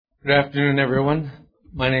Good afternoon, everyone.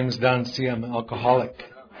 My name is Don C. I'm an alcoholic.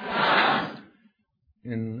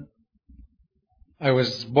 And I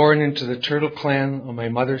was born into the Turtle Clan on my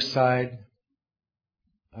mother's side.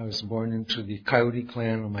 I was born into the Coyote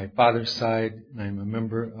Clan on my father's side, and I'm a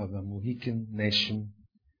member of the Mohican Nation.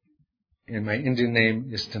 And my Indian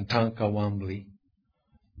name is Tatanka Wambly.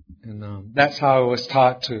 And that's how I was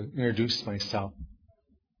taught to introduce myself.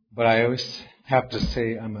 But I always have to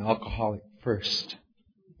say I'm an alcoholic first,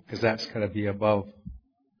 because that's got to be above.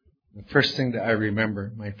 The first thing that I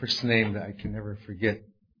remember, my first name that I can never forget.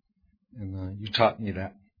 And you taught me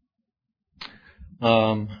that.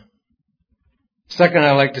 Second,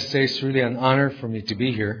 I'd like to say it's really an honor for me to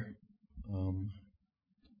be here.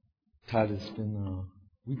 Todd has been,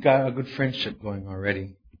 we've got a good friendship going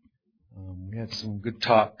already. We had some good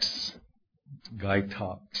talks, guy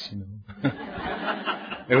talks, you know.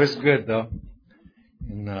 It was good though.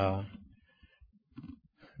 And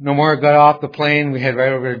no more got off the plane. We had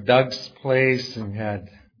right over to Doug's place and had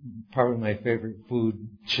probably my favorite food,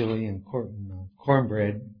 chili and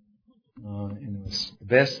cornbread. And it was the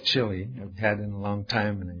best chili I've had in a long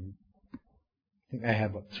time. And I think I had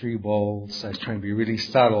about 3 bowls. I was trying to be really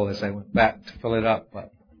subtle as I went back to fill it up.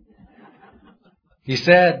 But he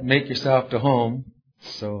said, make yourself to home.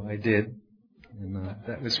 So I did. And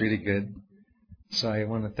that was really good. So I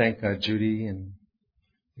want to thank Judy and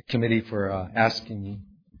the committee for asking me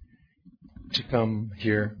to come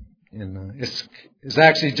here. And it's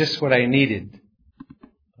actually just what I needed.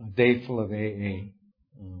 A day full of AA.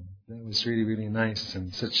 That was really, really nice.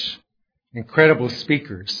 And such incredible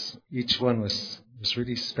speakers. Each one was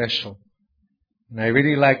really special. And I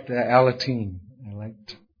really liked Alatine. I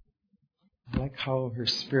like how her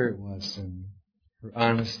spirit was and her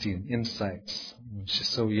honesty and insights. You know, she's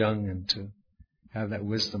so young, and to have that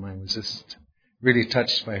wisdom, I was just really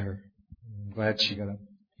touched by her. I'm glad she got up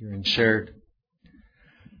here and shared.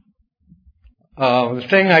 The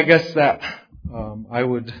thing I guess that I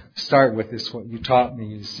would start with is what you taught me.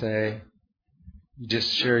 You say, you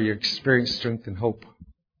just share your experience, strength, and hope.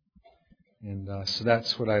 And so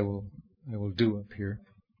that's what I will do up here.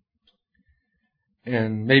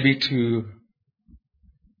 And maybe to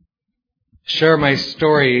share my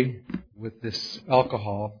story with this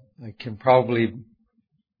alcohol, I can probably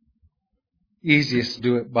easiest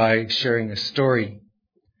do it by sharing a story.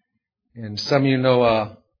 And some of you know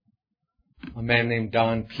a man named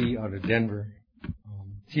Don P. out of Denver.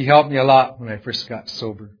 He helped me a lot when I first got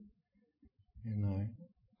sober. And I'm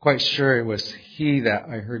quite sure it was he that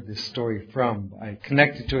I heard this story from. I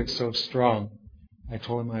connected to it so strong. I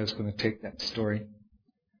told him I was going to take that story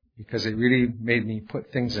because it really made me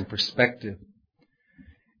put things in perspective.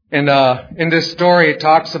 And in this story, it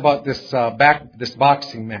talks about this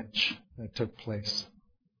boxing match that took place.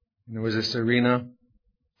 And there was this arena.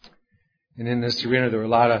 And in this arena, there were a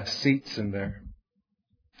lot of seats in there.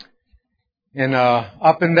 And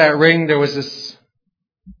up in that ring, there was this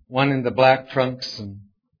one in the black trunks, and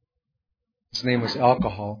his name was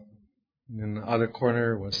Alcohol. And in the other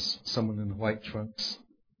corner was someone in the white trunks.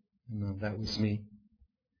 And that was me.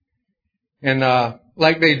 And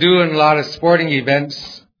like they do in a lot of sporting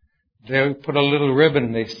events, they put a little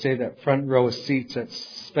ribbon. They say that front row of seats, that's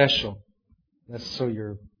special. That's so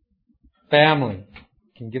your family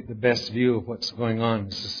can get the best view of what's going on.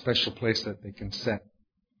 It's a special place that they can set.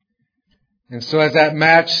 And so as that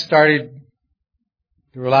match started,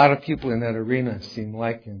 there were a lot of people in that arena, it seemed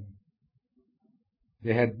like, and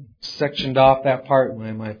they had sectioned off that part.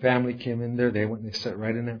 When my family came in there, they went and they sat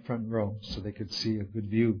right in that front row so they could see a good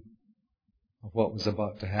view of what was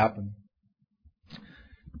about to happen.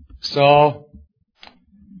 So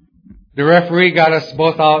the referee got us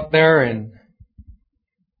both out there and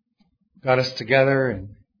got us together, and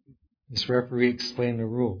this referee explained the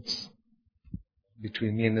rules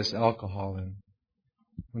between me and this alcohol. And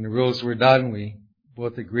when the rules were done, we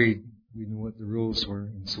both agreed we knew what the rules were,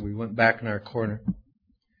 and so we went back in our corner.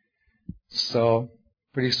 So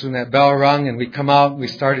pretty soon that bell rung, and we come out and we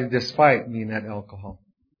started this fight, me and that alcohol.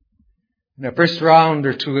 In the first round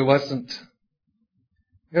or two, it was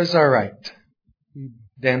all right. We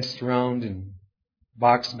danced around and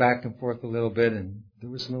boxed back and forth a little bit, and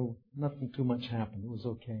there was nothing too much happened. It was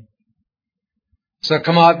okay. So I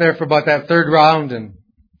come out there for about that third round, and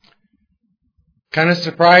kind of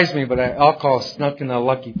surprised me, but alcohol snuck in a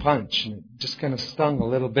lucky punch, and it just kind of stung a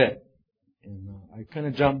little bit. And I kind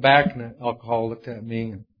of jumped back, and the alcohol looked at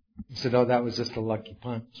me and he said, "Oh, that was just a lucky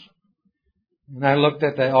punch." And I looked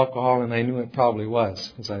at the alcohol, and I knew it probably was,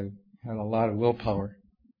 because I had a lot of willpower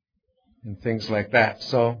and things like that.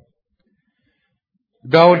 So the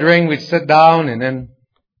bell would ring, we'd sit down, and then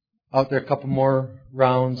out there a couple more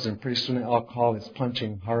rounds, and pretty soon the alcohol is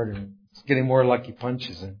punching harder. It's getting more lucky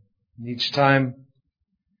punches in. And each time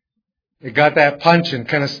it got that punch and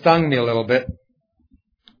kind of stung me a little bit,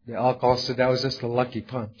 the alcohol said that was just a lucky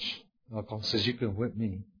punch. The alcohol says, you can whip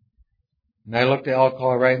me. And I looked the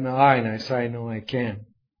alcohol right in the eye and I said, I know I can.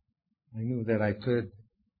 I knew that I could.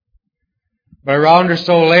 But a round or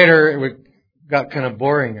so later, it got kind of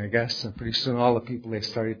boring, I guess, and pretty soon all the people, they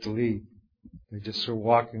started to leave. They just were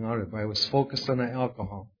walking out of it. But I was focused on the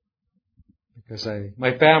alcohol because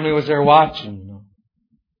my family was there watching, you know.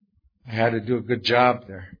 I had to do a good job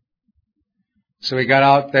there. So we got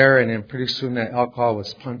out there, and then pretty soon that alcohol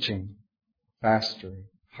was punching faster,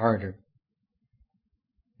 harder.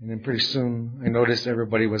 And then pretty soon I noticed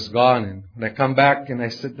everybody was gone. And when I come back and I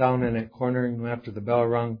sit down in that corner, and after the bell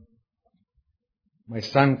rung, my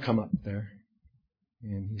son come up there.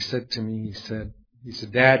 And he said to me, he said,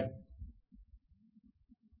 Dad,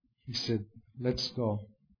 he said, let's go.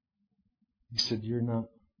 He said, you're not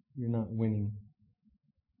winning.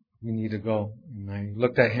 We need to go. And I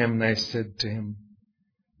looked at him and I said to him,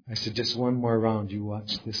 just one more round. You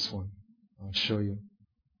watch this one. I'll show you.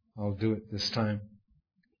 I'll do it this time.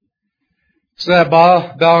 So that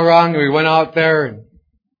bell rung, we went out there, and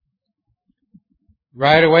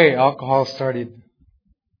right away alcohol started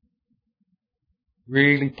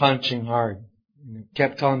really punching hard. And it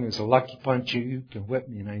kept telling me it was a lucky punch, you can whip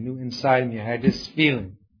me. And I knew inside me I had this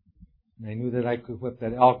feeling. And I knew that I could whip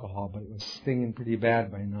that alcohol, but it was stinging pretty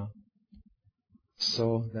bad by now.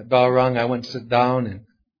 So that bell rung, I went to sit down, and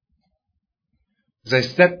as I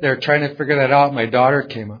sat there trying to figure that out, my daughter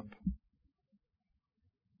came up.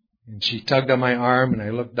 And she tugged on my arm, and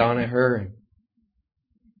I looked down at her, and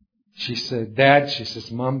she said, Dad, she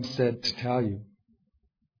says, Mom said to tell you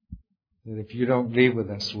that if you don't leave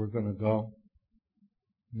with us, we're going to go.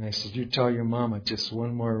 And I said, you tell your mama just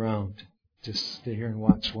one more round. Just stay here and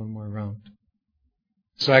watch one more round.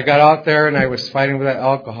 So I got out there and I was fighting with that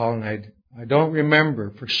alcohol, and I don't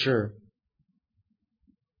remember for sure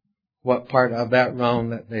what part of that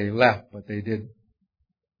round that they left, but they did.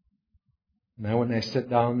 Now when I sit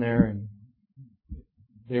down there and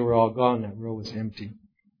they were all gone, that row was empty.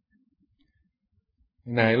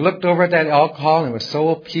 And I looked over at that alcohol, and it was so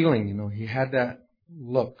appealing, you know. He had that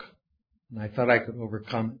look, and I thought I could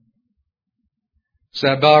overcome it. So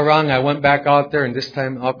that bell rung, I went back out there, and this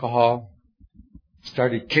time alcohol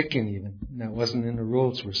started kicking even. And that wasn't in the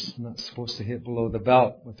rules. We're not supposed to hit below the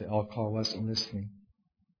belt, but the alcohol wasn't listening.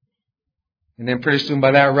 And then pretty soon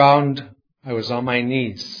by that round, I was on my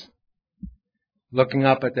knees, looking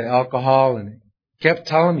up at the alcohol, and it kept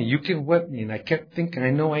telling me, you can whip me. And I kept thinking,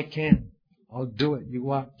 I know I can. I'll do it. You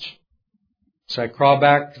watch. So I crawl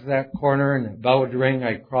back to that corner, and that bell would ring.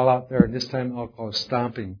 I'd crawl out there, and this time alcohol was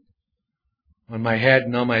stomping on my head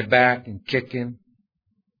and on my back and kicking.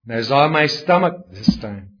 And I was on my stomach this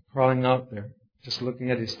time, crawling out there, just looking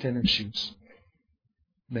at his tennis shoes.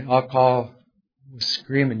 And the alcohol was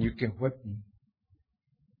screaming, you can whip me.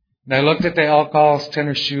 And I looked at the alcohol's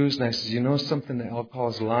tennis shoes, and I said, you know something? The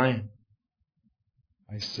alcohol's lying.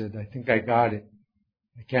 I said, I think I got it.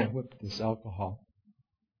 I can't whip this alcohol.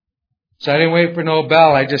 So I didn't wait for no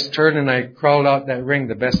bell. I just turned and I crawled out that ring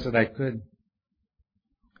the best that I could.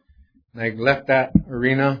 And I left that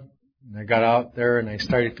arena, and I got out there, and I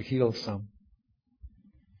started to heal some.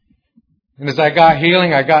 And as I got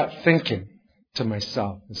healing, I got thinking to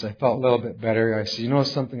myself, as I felt a little bit better, I said, you know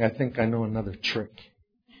something? I think I know another trick.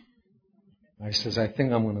 I says, I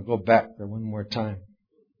think I'm going to go back there one more time.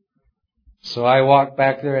 So I walked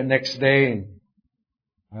back there the next day, and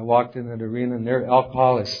I walked in that arena, and their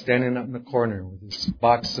alcohol is standing up in the corner with this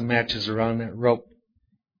box of matches around that rope.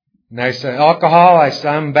 And I said, alcohol, I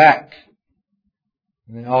said, I'm back.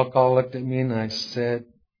 And the alcohol looked at me, and I said,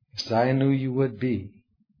 yes, I knew you would be,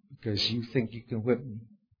 because you think you can whip me.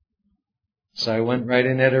 So I went right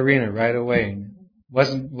in that arena right away. And it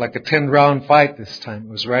wasn't like a 10-round fight this time. It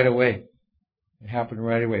was right away. It happened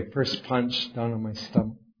right away. First punch down on my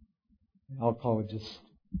stomach. The alcohol would just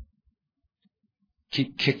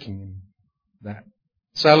keep kicking and that.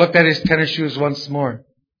 So I looked at his tennis shoes once more.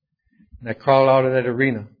 And I crawled out of that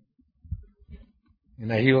arena.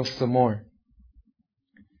 And I healed some more.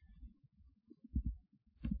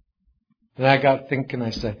 Then I got thinking, I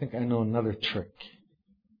said, I think I know another trick.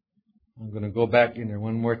 I'm going to go back in there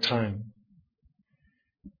one more time.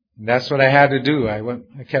 And that's what I had to do. I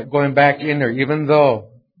kept going back in there, even though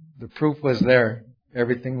the proof was there.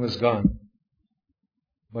 Everything was gone.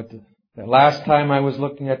 But the last time I was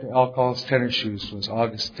looking at the alcohol's tennis shoes was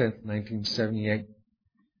August 10th, 1978.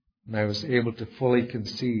 And I was able to fully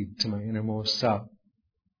concede to my innermost self.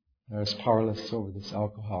 I was powerless over this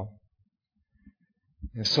alcohol.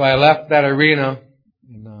 And so I left that arena,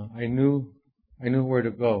 and I knew where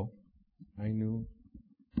to go. I knew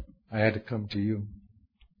I had to come to you.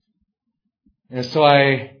 And so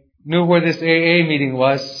I knew where this AA meeting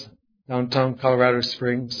was, downtown Colorado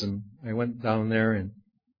Springs, and I went down there, and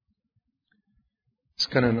it's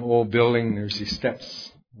kind of an old building. There's these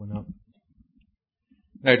steps went up.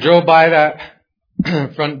 And I drove by that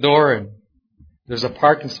front door, and there's a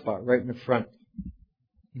parking spot right in the front.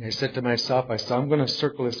 And I said to myself, I'm going to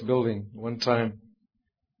circle this building one time.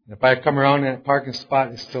 And if I come around that parking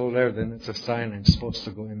spot, it's still there, then it's a sign I'm supposed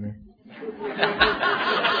to go in there.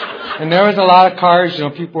 And there was a lot of cars,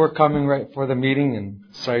 people were coming right for the meeting, and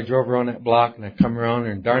so I drove around that block, and I come around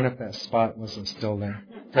there, and darn if that spot wasn't still there.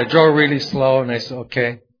 So I drove really slow, and I said,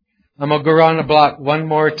 okay, I'm going to go around the block one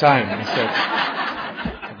more time. I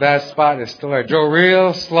said, that spot is still there. I drove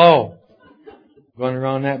real slow, going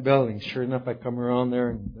around that building. Sure enough, I come around there,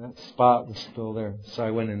 and that spot was still there. So I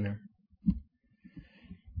went in there.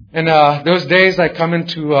 And those days I come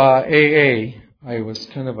into AA, I was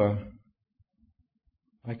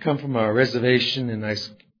I come from a reservation, and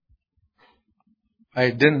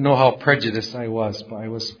I didn't know how prejudiced I was, but I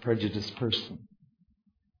was a prejudiced person.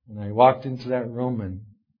 And I walked into that room, and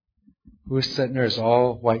who was sitting there? It was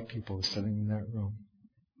all white people sitting in that room.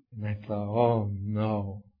 And I thought, oh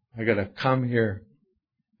no, I got to come here.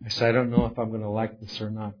 I said, I don't know if I'm going to like this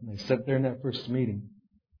or not. And I sat there in that first meeting.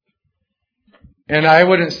 And I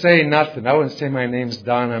wouldn't say nothing. I wouldn't say my name's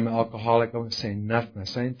Don, I'm an alcoholic. I wouldn't say nothing. I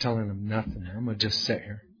said, I ain't telling them nothing. I'm going to just sit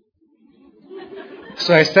here.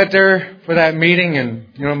 So I sat there for that meeting, and,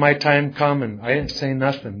 my time come, and I didn't say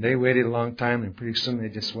nothing. They waited a long time, and pretty soon they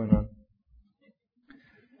just went on.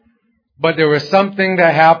 But there was something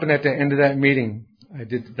that happened at the end of that meeting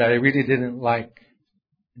that I really didn't like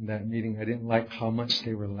in that meeting. I didn't like how much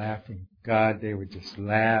they were laughing. God, they would just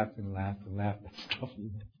laugh and laugh and laugh at stuff.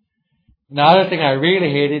 The other thing I really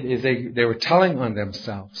hated is they were telling on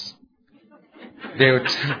themselves. They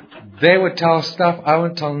would tell stuff. I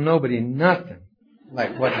wouldn't tell nobody nothing.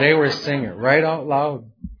 Like what they were saying it right out loud.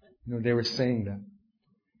 They were saying that.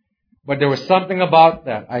 But there was something about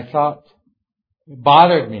that I thought it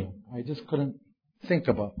bothered me. I just couldn't think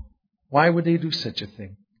about. Why would they do such a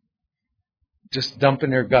thing? Just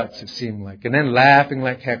dumping their guts, it seemed like. And then laughing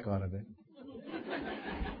like heck out of it.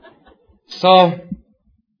 So,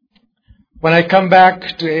 when I come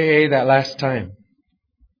back to AA that last time,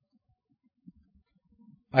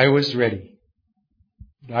 I was ready.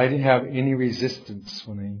 I didn't have any resistance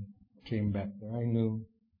when I came back there. I knew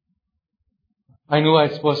I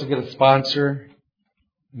was supposed to get a sponsor.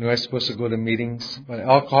 I knew I was supposed to go to meetings. But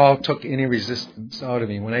alcohol took any resistance out of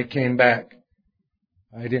me. When I came back,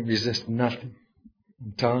 I didn't resist nothing.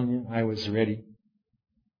 I'm telling you, I was ready.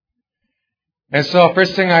 And so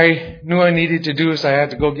first thing I knew I needed to do is I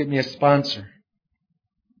had to go get me a sponsor.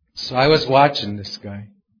 So I was watching this guy.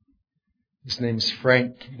 His name's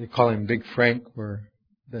Frank. They call him Big Frank, or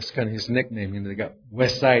that's kind of his nickname. They got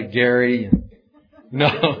West Side Gary, and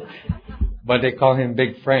but they call him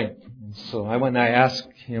Big Frank. And so I went and I asked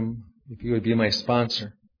him if he would be my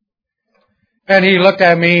sponsor. And he looked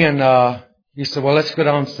at me and he said, well, let's go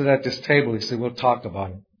down and sit at this table. He said, we'll talk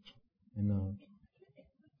about it. And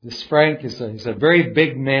this Frank he's a very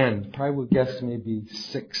big man. Probably would guess maybe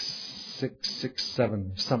 6'7",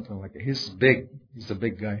 or something like that. He's big. He's a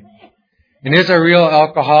big guy. And he's a real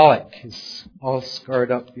alcoholic. He's all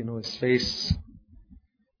scarred up, his face.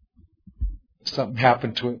 Something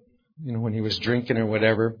happened to it, when he was drinking or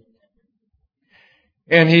whatever.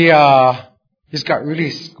 And he's got really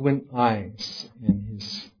squint eyes. And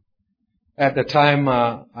at the time,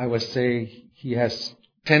 I would say he has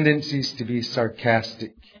tendencies to be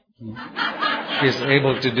sarcastic. He is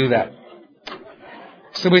able to do that.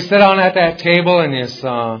 So we sit down at that table, and he's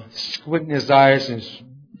squinting his eyes, and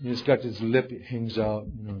he's got his lip, it hangs out,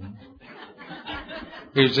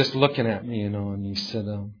 He was just looking at me, and he said,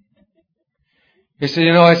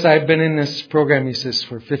 I said, I've been in this program, he says,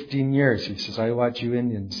 for 15 years. He says, I watch you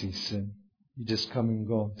Indians, he said. You just come and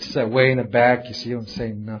go. He said, way in the back, you don't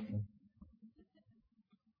say nothing.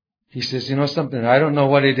 He says, something, I don't know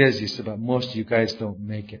what it is, he said, but most of you guys don't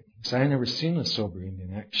make it. He said, I never seen a sober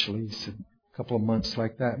Indian, actually. He said, a couple of months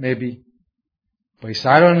like that, maybe. But he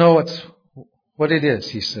said, I don't know what it is,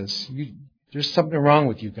 he says. There's something wrong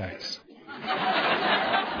with you guys.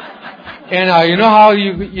 And you know how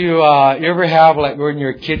you ever have, like when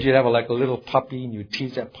you're a kid, you'd have a little puppy, and you'd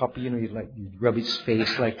tease that puppy, you'd rub its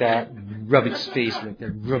face like that, and rub its face like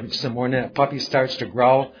that, rub it some more, and then that puppy starts to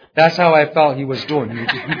growl. That's how I felt he was doing. You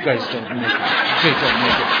guys don't make it. You guys don't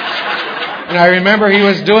make it. And I remember he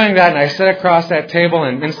was doing that, and I sat across that table,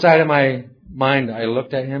 and inside of my mind, I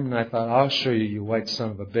looked at him and I thought, I'll show you, you white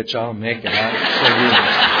son of a bitch. I'll make it. I'll show you.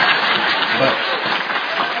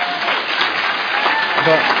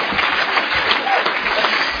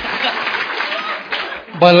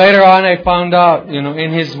 But later on I found out,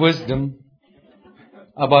 in his wisdom,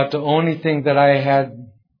 about the only thing that I had,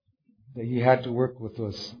 that he had to work with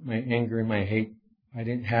was my anger and my hate. I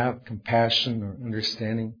didn't have compassion or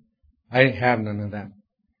understanding. I didn't have none of that.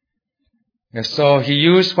 And so he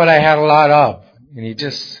used what I had a lot of. And he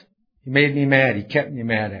made me mad. He kept me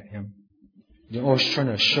mad at him. I was trying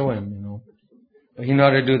to show him, But he knew how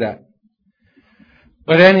to do that.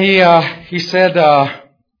 But then he said,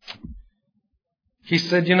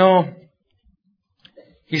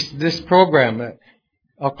 this program, that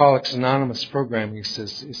Alcoholics Anonymous program, he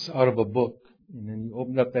says, it's out of a book. And then he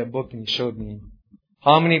opened up that book and he showed me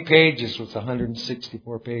how many pages was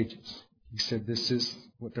 164 pages. He said, this is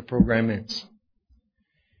what the program is.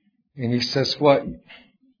 And he says, what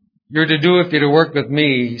you're to do if you're to work with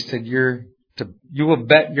me, he said, you will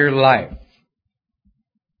bet your life.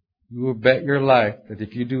 You will bet your life that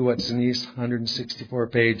if you do what's in these 164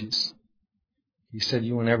 pages, he said,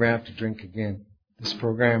 you will never have to drink again. This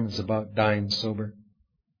program is about dying sober.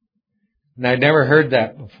 And I'd never heard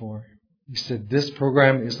that before. He said, this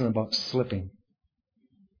program isn't about slipping.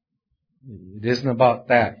 It isn't about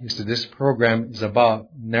that. He said, this program is about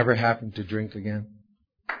never having to drink again.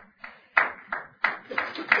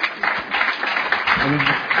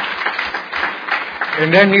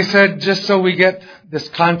 And then he said, just so we get this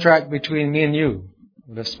contract between me and you,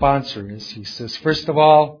 the sponsor is, he says, first of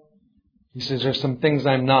all, he says, there's some things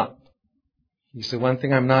I'm not. He said, one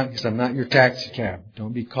thing I'm not is I'm not your taxi cab.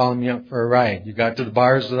 Don't be calling me up for a ride. You got to the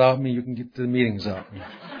bars without me, you can get to the meetings without me.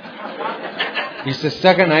 He says,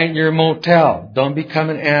 second, I ain't your motel. Don't be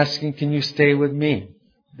coming asking, can you stay with me?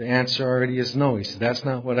 The answer already is no. He said, that's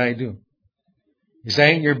not what I do. He said,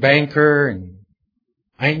 I ain't your banker and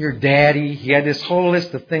I ain't your daddy. He had this whole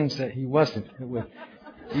list of things that he wasn't.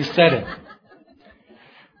 He said it.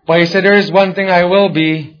 But he said, there is one thing I will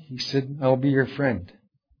be. He said, I'll be your friend.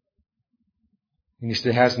 And he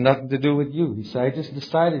said, it has nothing to do with you. He said, I just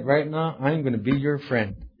decided right now I'm going to be your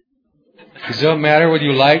friend. He said, it don't matter whether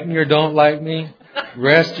you like me or don't like me. The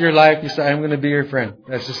rest of your life, he said, I'm going to be your friend.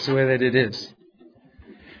 That's just the way that it is.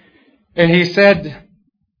 And he said,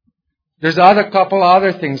 there's a couple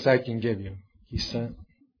other things I can give you. He said,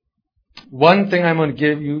 one thing I'm going to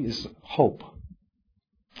give you is hope.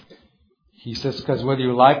 He says, because whether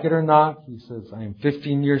you like it or not, he says, I'm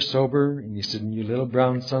 15 years sober. And he said, you little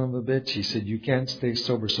brown son of a bitch, he said, you can't stay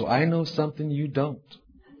sober. So I know something you don't.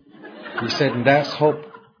 He said, and that's hope.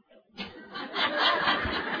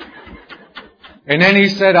 And then he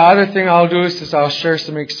said, the other thing I'll do is I'll share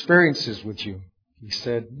some experiences with you. He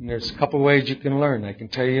said, there's a couple ways you can learn. I can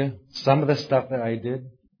tell you some of the stuff that I did.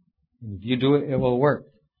 And if you do it, it will work.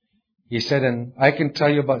 He said, and I can tell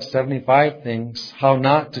you about 75 things, how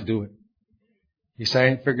not to do it. He said, I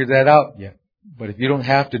ain't figured that out yet. But if you don't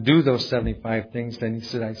have to do those 75 things, then he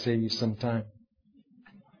said, I save you some time.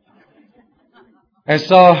 And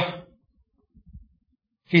so,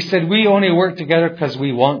 he said, we only work together because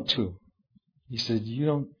we want to. He said,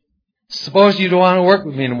 suppose you don't want to work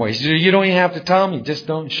with me anymore. He said, you don't even have to tell me, just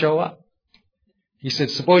don't show up. He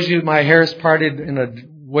said, suppose my hair is parted in a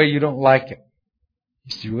way you don't like it.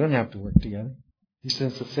 He said, we don't have to work together. He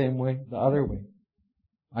said, it's the same way, the other way.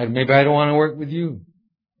 Maybe I don't want to work with you.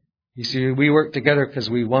 He said, we work together because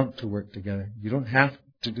we want to work together. You don't have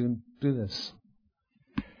to do this.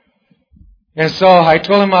 And so I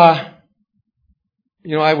told him, I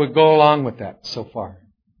would go along with that so far.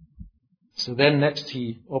 So then next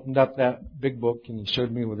he opened up that big book and he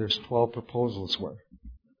showed me where there's 12 proposals were.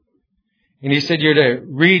 And he said, you're to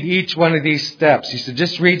read each one of these steps. He said,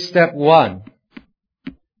 just read step 1.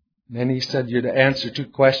 And then he said, you're to answer 2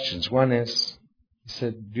 questions. One is, he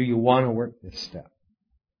said, do you want to work this step?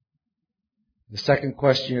 The second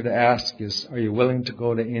question you're to ask is, are you willing to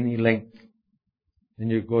go to any length? Then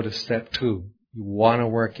you go to step 2. You want to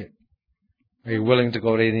work it. Are you willing to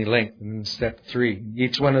go to any length? And then step 3.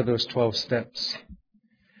 Each one of those 12 steps.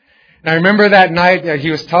 And I remember that night that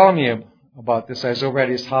he was telling me about this. I was over at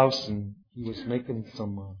his house and he was making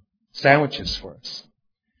some sandwiches for us.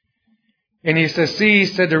 And he says,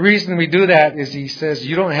 the reason we do that is, he says,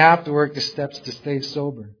 you don't have to work the steps to stay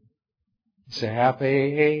sober. He said, half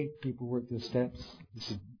AA, people work the steps. He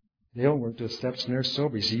said, they don't work those steps and they're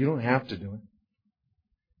sober. He said, you don't have to do it.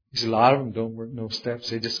 He said, a lot of them don't work no steps.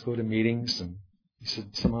 They just go to meetings. And he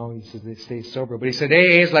said, they stay sober. But he said,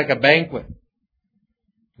 AA is like a banquet.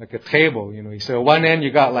 Like a table, He said, at one end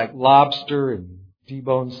you got like lobster and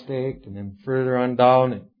T-bone steak. And then further on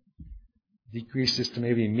down, decrease this to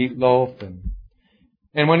maybe meatloaf.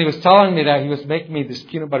 And when he was telling me that, he was making me this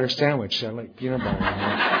peanut butter sandwich. I like peanut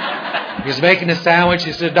butter. He was making a sandwich.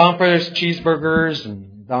 He said, down for there's cheeseburgers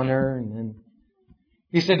and down there. And then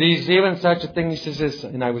he said, there's even such a thing. He says,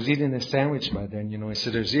 and I was eating a sandwich by then, He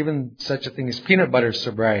said, there's even such a thing as peanut butter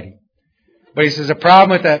sobriety. But he says, the problem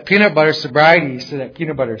with that peanut butter sobriety, he said, that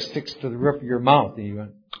peanut butter sticks to the roof of your mouth. And he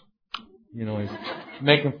went, he's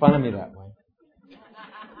making fun of me that way.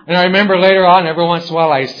 And I remember later on, every once in a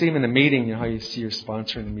while, I see him in the meeting, how you see your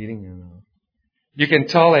sponsor in the meeting. You can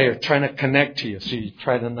tell they're trying to connect to you, so you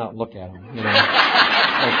try to not look at them, like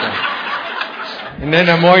that. And then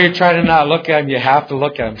the more you try to not look at him, you have to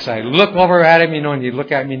look at him. So I look over at him, and you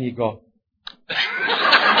look at me and you go, just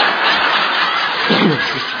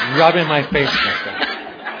rubbing my face like that.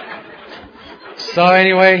 So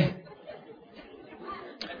anyway,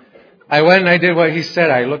 I went and I did what he said.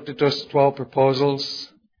 I looked at those 12 proposals.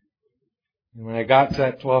 And when I got to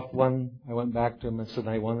that 12th one, I went back to him and said,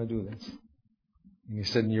 I want to do this. And he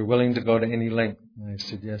said, you're willing to go to any length? And I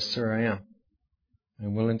said, yes, sir, I am.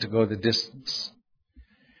 I'm willing to go the distance.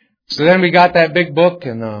 So then we got that big book,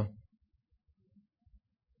 and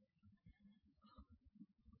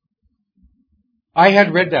I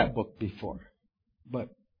had read that book before. But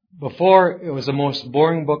before, it was the most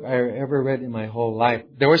boring book I ever read in my whole life.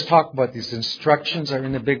 There was talk about these instructions are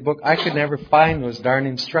in the big book. I could never find those darn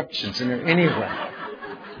instructions in there anywhere.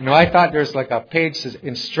 I thought there's like a page that says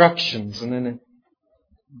instructions,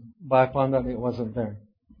 but I found out it wasn't there.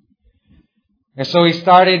 And so he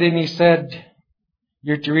started and he said,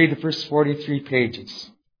 you're to read the first 43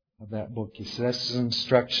 pages of that book. He said, that's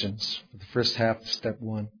instructions for the first half of step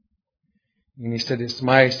 1. And he said, it's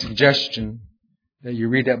my suggestion that you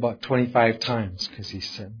read that about 25 times, because he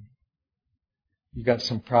said, you got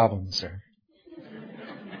some problems there.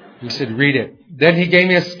 He said, read it. Then he gave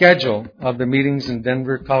me a schedule of the meetings in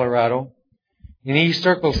Denver, Colorado. And he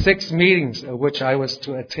circled 6 meetings of which I was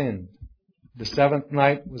to attend. The 7th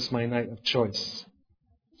night was my night of choice.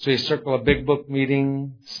 So he circled a big book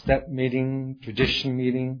meeting, step meeting, tradition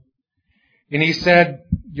meeting. And he said,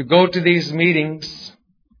 you go to these meetings,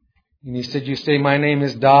 and he said, you say, my name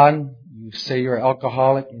is Don. You say you're an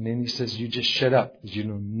alcoholic, and then he says, you just shut up, because you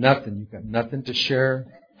know nothing. You've got nothing to share.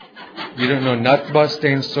 You don't know nothing about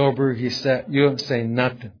staying sober. He said, you don't say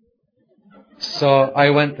nothing. So I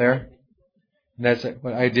went there, and that's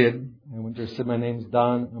what I did. I went there and said, my name's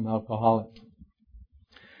Don, I'm an alcoholic.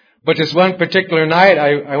 But this one particular night,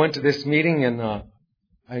 I went to this meeting, and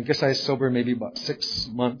I guess I was sober maybe about 6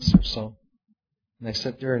 months or so. And I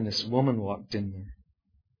sat there, and this woman walked in there.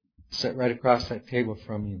 Sat right across that table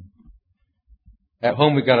from me. At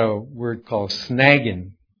home, we got a word called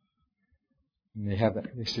snagging. And they have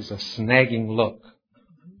this is a snagging look.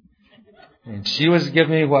 And she was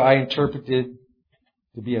giving me what I interpreted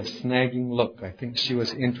to be a snagging look. I think she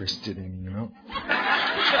was interested in me,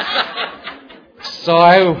 So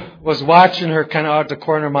I was watching her kind of out the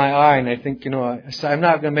corner of my eye, and I think, I said, I'm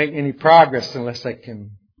not going to make any progress unless I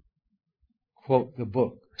can quote the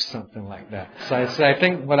book or something like that. So I said, I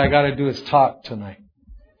think what I got to do is talk tonight.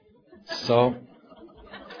 So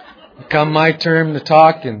come my turn to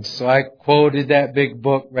talk, and so I quoted that big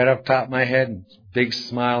book right off the top of my head, and big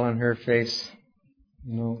smile on her face.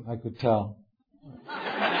 I could tell.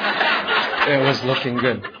 It was looking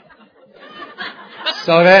good.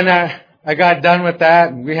 So then I got done with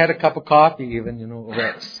that, and we had a cup of coffee even, over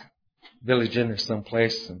at Village Inn or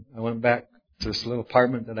someplace, and I went back to this little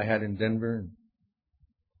apartment that I had in Denver. And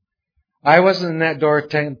I wasn't in that door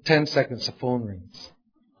 10 seconds, the phone rings.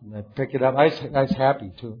 And I pick it up. I was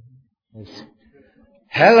happy too.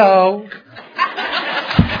 Hello.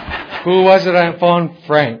 Who was it on the phone?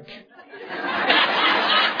 Frank.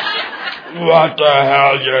 What the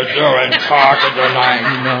hell you doing talking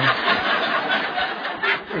tonight?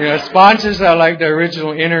 Sponsors are like the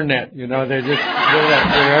original internet. They're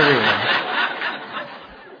everywhere.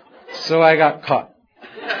 So I got caught.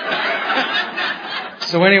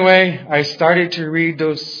 So anyway, I started to read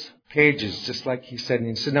those pages, just like he said. And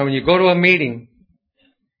he said, now when you go to a meeting,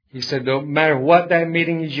 he said, no matter what that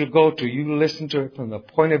meeting is you go to, you listen to it from the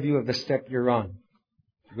point of view of the step you're on.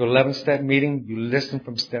 You go to 11-step meeting, you listen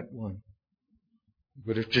from step 1. You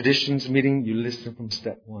go to traditions meeting, you listen from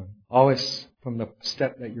step 1. Always from the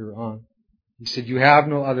step that you're on. He said, you have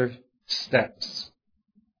no other steps.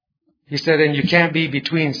 He said, and you can't be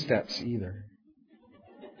between steps either.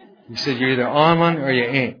 He said, you're either on one or you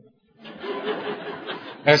ain't.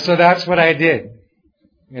 And so that's what I did.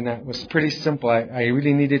 And that was pretty simple. I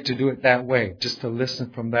really needed to do it that way, just to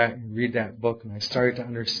listen from that and read that book. And I started to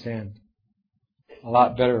understand a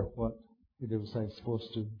lot better what it was I was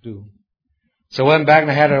supposed to do. So I went back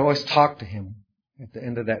and I had to always talk to him at the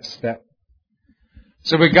end of that step.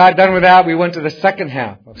 So we got done with that. We went to the second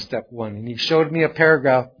half of step 1. And he showed me a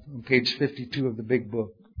paragraph on page 52 of the big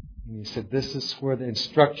book. And he said, this is where the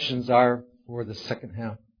instructions are for the second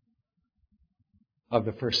half of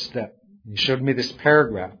the first step. And he showed me this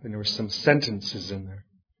paragraph, and there were some sentences in there.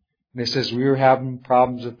 And it says, we were having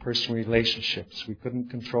problems with personal relationships. We couldn't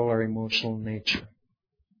control our emotional nature.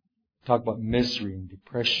 Talk about misery and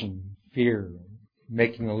depression, fear, and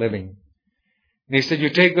making a living. And he said, you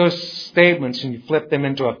take those statements and you flip them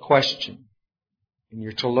into a question. And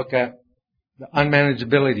you're to look at the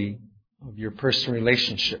unmanageability of your personal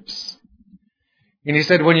relationships. And he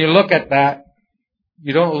said, when you look at that,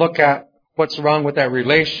 you don't look at what's wrong with that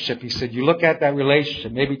relationship. He said, you look at that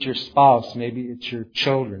relationship. Maybe it's your spouse. Maybe it's your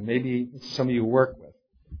children. Maybe it's somebody you work with.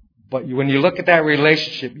 But when you look at that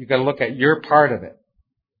relationship, you've got to look at your part of it.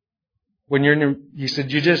 He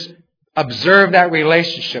said, you just observe that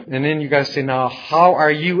relationship, and then you got to say, now, how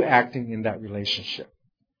are you acting in that relationship?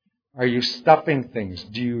 Are you stuffing things?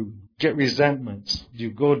 Do you get resentments? Do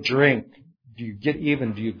you go drink? Do you get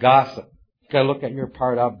even? Do you gossip? You got to look at your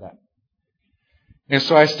part of that. And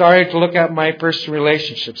so I started to look at my personal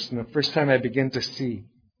relationships, and the first time I began to see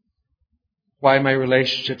why my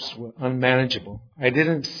relationships were unmanageable. I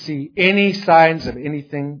didn't see any signs of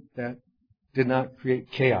anything that did not create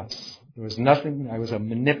chaos. There was nothing. I was a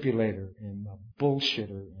manipulator and a bullshitter,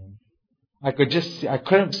 and I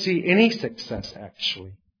couldn't see any success,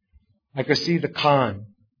 actually. I could see the con,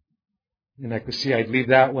 and I could see I'd leave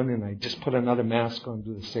that one and I'd just put another mask on and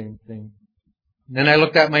do the same thing. And then I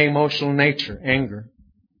looked at my emotional nature, anger.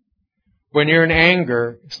 When you're in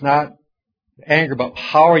anger, it's not anger, but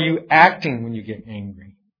how are you acting when you get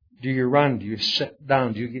angry? Do you run? Do you shut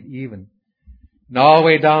down? Do you get even? And all the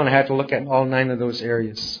way down, I had to look at all 9 of those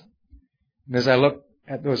areas. And as I looked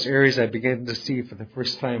at those areas, I began to see for the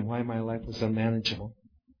first time why my life was unmanageable.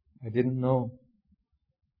 I didn't know.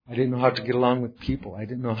 I didn't know how to get along with people. I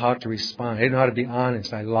didn't know how to respond. I didn't know how to be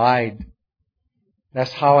honest. I lied.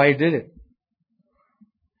 That's how I did it.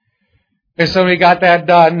 And so we got that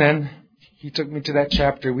done, and he took me to that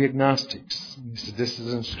chapter, We Agnostics. And he said, this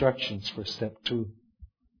is instructions for step 2.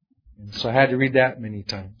 And so I had to read that many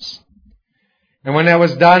times. And when that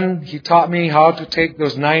was done, he taught me how to take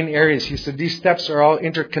those 9 areas. He said, these steps are all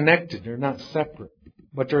interconnected. They're not separate,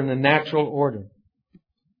 but they're in the natural order.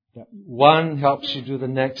 That one helps you do the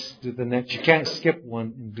next. You can't skip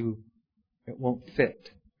one and do. It won't fit.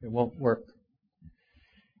 It won't work.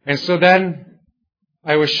 And so then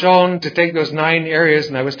I was shown to take those 9 areas,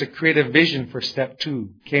 and I was to create a vision for step 2.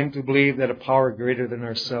 Came to believe that a power greater than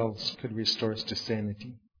ourselves could restore us to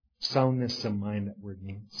sanity. Soundness of mind, that word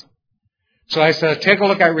means. So I said, take a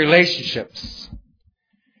look at relationships.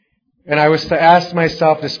 And I was to ask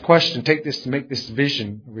myself this question, make this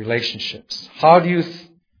vision of relationships. How do you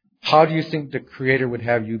think the Creator would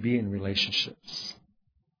have you be in relationships?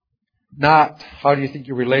 Not how do you think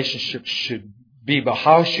your relationship should be, but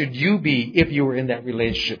how should you be if you were in that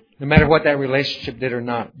relationship? No matter what that relationship did or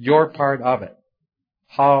not. Your part of it.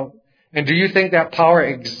 And do you think that power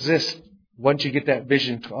exists once you get that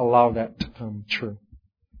vision to allow that to come true?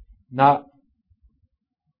 Not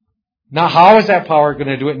how is that power going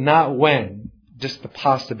to do it, not when, just the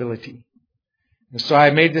possibility. And so I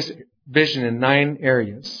made this vision in 9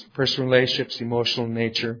 areas, personal relationships, emotional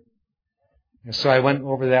nature. And so I went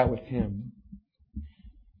over that with him.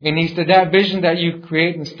 And he said that vision that you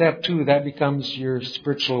create in step 2, that becomes your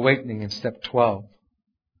spiritual awakening in step 12.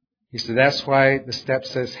 He said that's why the step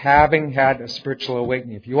says, having had a spiritual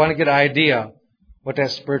awakening. If you want to get an idea what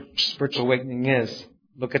that spiritual awakening is,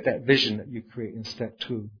 look at that vision that you create in step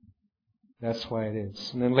 2. That's why it is.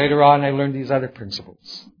 And then later on, I learned these other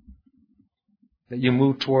principles. That you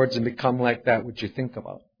move towards and become like that which you think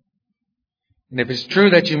about. And if it's true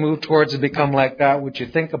that you move towards and become like that which you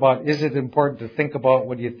think about, is it important to think about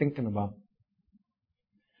what you're thinking about?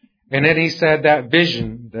 And then he said that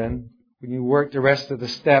vision, then, when you work the rest of the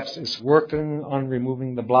steps, is working on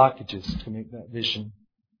removing the blockages to make that vision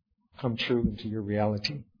come true into your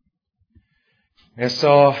reality. And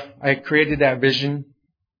so I created that vision.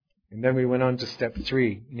 And then we went on to step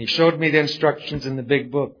 3. And he showed me the instructions in the big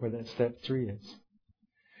book where that step 3 is.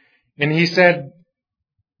 And he said,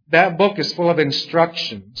 that book is full of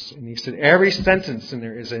instructions. And he said, every sentence in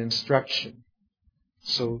there is an instruction.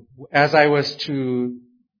 So as I was to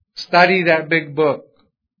study that big book,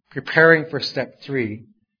 preparing for step 3,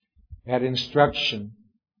 I had instruction.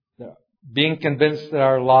 Being convinced that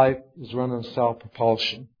our life is run on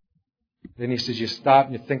self-propulsion. Then he says, you stop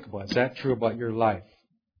and you think about it. Is that true about your life?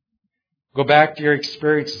 Go back to your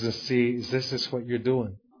experiences and see, is this what you're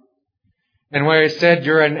doing? And where I said,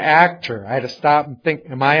 you're an actor, I had to stop and think,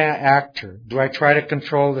 am I an actor? Do I try to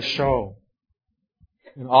control the show?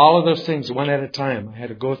 And all of those things, one at a time, I had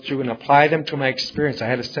to go through and apply them to my experience. I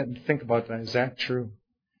had to sit and think about that. Is that true?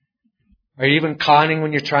 Are you even conning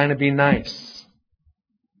when you're trying to be nice?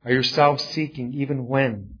 Are you self-seeking even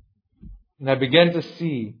when? And I began to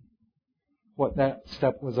see what that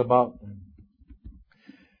step was about then.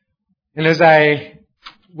 And as I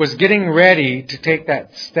was getting ready to take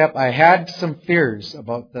that step, I had some fears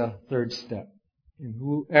about the third step. And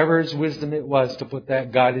whoever's wisdom it was to put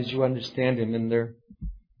that God as you understand Him in there,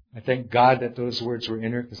 I thank God that those words were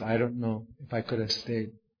in there, because I don't know if I could have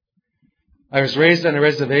stayed. I was raised on a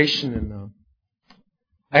reservation, and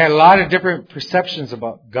I had a lot of different perceptions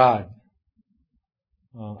about God.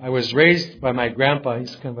 I was raised by my grandpa.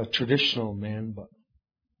 He's kind of a traditional man, but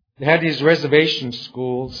they had these reservation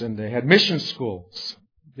schools, and they had mission schools.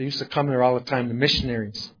 They used to come there all the time, the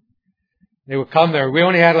missionaries. They would come there. We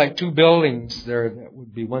only had like 2 buildings there that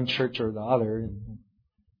would be one church or the other. And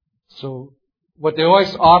so what they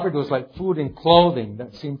always offered was like food and clothing.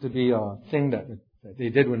 That seemed to be a thing that they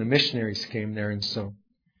did when the missionaries came there. And so,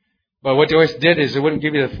 but what they always did is they wouldn't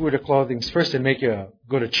give you the food or clothing first. They'd make you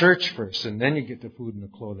go to church first, and then you get the food and the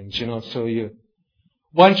clothing. So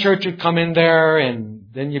one church would come in there, and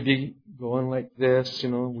then you'd be going like this.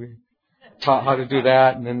 We taught how to do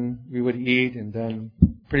that, and then we would eat, and then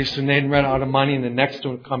pretty soon they'd run out of money, and the next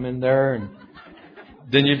one would come in there, and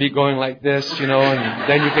then you'd be going like this, and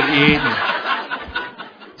then you could eat.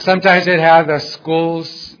 And sometimes they'd have the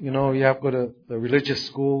schools, you have to go to the religious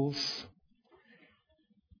schools.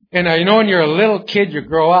 And when you're a little kid, you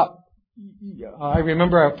grow up. I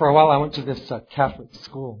remember for a while I went to this Catholic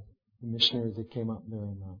school. The missionaries that came up there.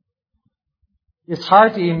 And it's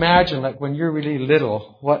hard to imagine, like when you're really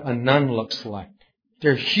little, what a nun looks like.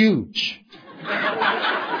 They're huge.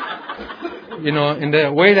 In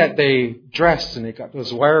the way that they dress, and they got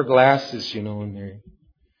those wire glasses, and they...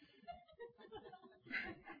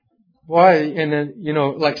 Why? And then,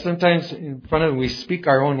 like sometimes in front of them, we speak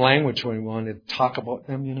our own language when we want to talk about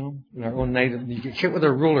them, in our own native. You get hit with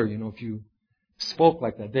a ruler, if you spoke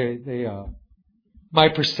like that. My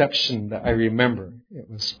perception that I remember, it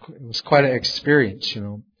was quite an experience,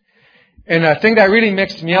 And the thing that really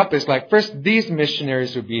mixed me up is like, first, these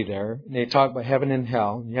missionaries would be there, and they talk about heaven and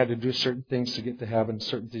hell, and you had to do certain things to get to heaven,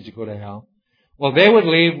 certain things to go to hell. Well, they would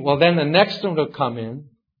leave. Well, then the next one would come in.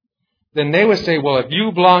 Then they would say, well, if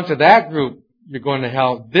you belong to that group, you're going to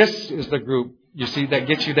hell. This is the group, you see, that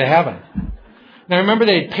gets you to heaven. Now, remember,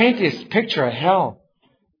 they'd paint this picture of hell.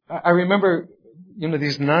 I remember,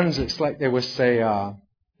 these nuns, it's like they would say,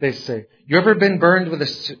 you ever been burned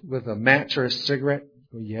with a match or a cigarette?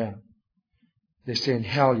 Well, yeah. They say in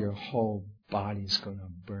hell, your whole body's going to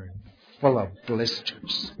burn, full of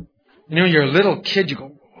blisters. You're a little kid, you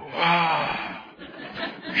go, wow.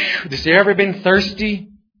 They say, ever been thirsty?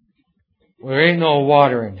 Well, there ain't no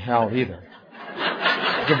water in hell either.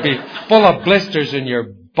 It could be full of blisters, and your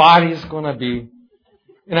body's going to be...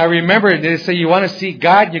 And I remember they say, you want to see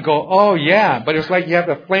God? You go, oh yeah. But it's like you have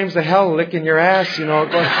the flames of hell licking your ass, going, oh,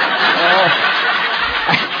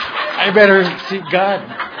 I better see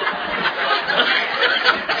God.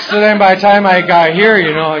 So then by the time I got here,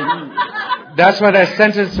 that's why that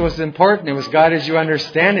sentence was important. It was God as you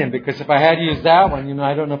understand Him. Because if I had used that one,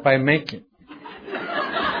 I don't know if I make it.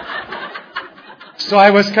 So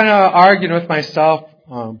I was kind of arguing with myself,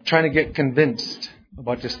 trying to get convinced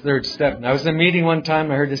about this third step. And I was in a meeting one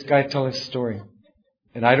time, I heard this guy tell his story.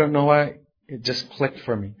 And I don't know why, it just clicked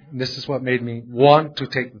for me. And this is what made me want to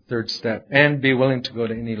take the third step and be willing to go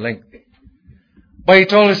to any length. But he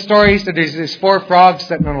told his story. He said there's 4 frogs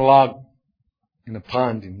sitting on a log in a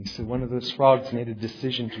pond. And he said one of those frogs made a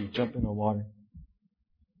decision to jump in the water.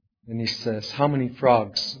 And he says, how many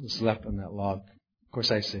frogs was left on that log? Of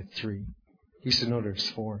course, I said 3. He said, no, there's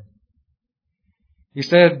 4. He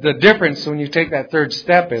said the difference when you take that third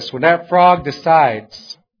step is when that frog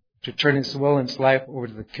decides to turn its will and its life over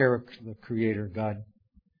to the care of the Creator, God.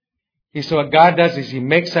 He said what God does is He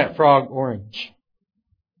makes that frog orange.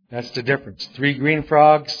 That's the difference. 3 green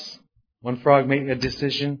frogs, 1 frog made a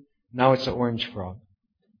decision, now it's an orange frog.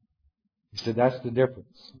 He said that's the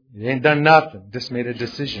difference. It ain't done nothing, just made a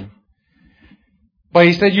decision. But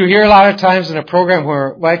he said you hear a lot of times in a program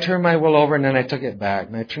where, I turned my will over and then I took it back.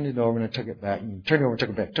 And I turned it over and I took it back. And turned it over,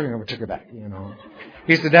 took it back, turned it over, took it back,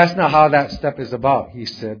 He said that's not how that step is about. He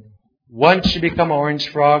said once you become an orange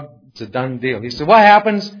frog, it's a done deal. He said what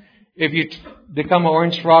happens if you become an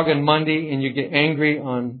orange frog on Monday and you get angry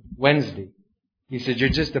on Wednesday? He said you're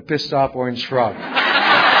just a pissed off orange frog.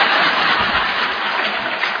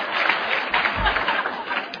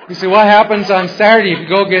 He said, what happens on Saturday if you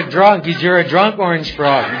go get drunk? You're a drunk orange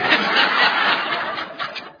frog.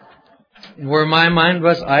 And where my mind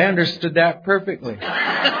was, I understood that perfectly.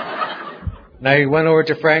 And I went over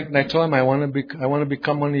to Frank and I told him I want to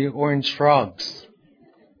become one of the orange frogs.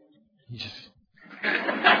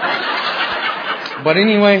 But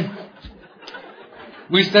anyway,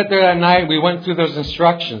 we sat there that night. We went through those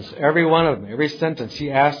instructions, every one of them, every sentence.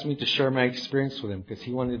 He asked me to share my experience with him because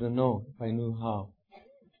he wanted to know if I knew how.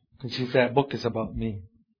 Because he said that book is about me.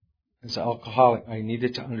 As an alcoholic, I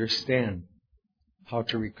needed to understand how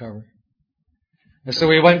to recover. And so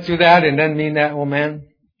we went through that, and then me and that old man,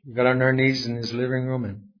 we got on our knees in his living room,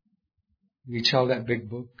 and we each held that big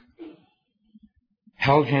book.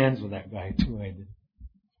 Held hands with that guy, too, I did.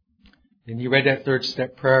 And he read that third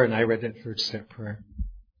step prayer, and I read that third step prayer.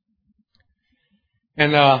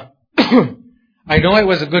 And I know it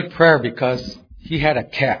was a good prayer because he had a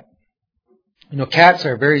cat. You know, cats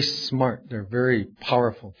are very smart. They're very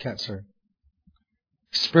powerful. Cats are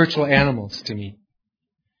spiritual animals to me.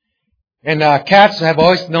 And cats have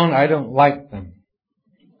always known I don't like them.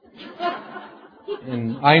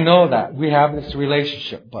 And I know that. We have this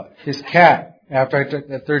relationship. But his cat, after I took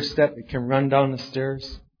that third step, it can run down the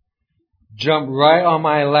stairs, jump right on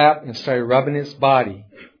my lap, and start rubbing its body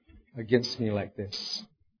against me like this.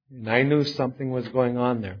 And I knew something was going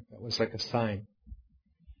on there. That was like a sign.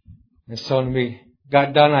 And so when we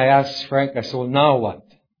got done, I asked Frank, I said, well, now what?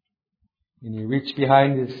 And he reached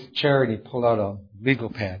behind his chair and he pulled out a legal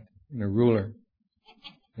pad and a ruler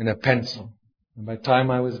and a pencil. And by the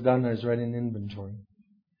time I was done, I was writing inventory.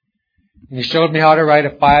 And he showed me how to write a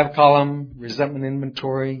 5-column resentment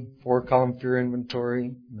inventory, 4-column fear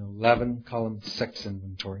inventory, and 11-column sex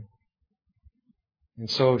inventory. And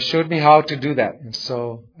so he showed me how to do that. And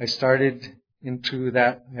so I started into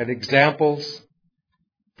that. I had examples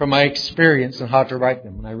from my experience on how to write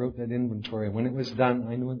them. And I wrote that inventory. When it was done,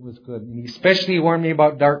 I knew it was good. And he especially warned me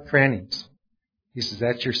about dark crannies. He says,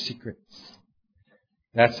 that's your secrets.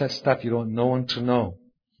 That's that stuff you don't want no one to know.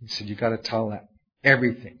 He said, you got to tell that.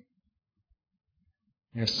 Everything.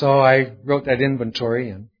 And so I wrote that inventory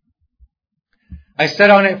and I sat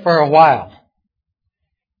on it for a while.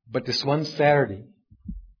 But this one Saturday,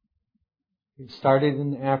 it started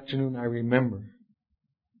in the afternoon, I remember.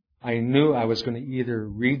 I knew I was going to either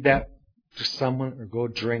read that to someone or go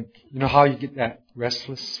drink. You know how you get that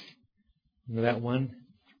restless? You know that one?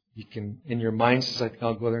 You can, in your mind, says, I think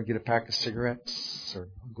I'll go there and get a pack of cigarettes, or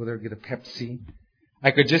I'll go there and get a Pepsi.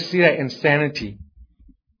 I could just see that insanity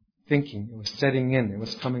thinking. It was setting in. It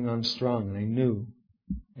was coming on strong. And I knew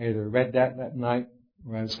I either read that night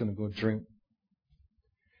or I was going to go drink.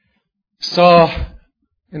 So,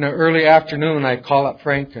 in the early afternoon, I called up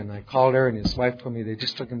Frank and I called her and his wife told me they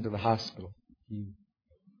just took him to the hospital. He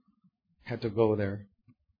had to go there.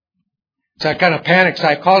 So I kind of panicked. So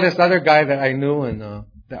I called this other guy that I knew and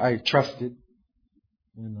that I trusted.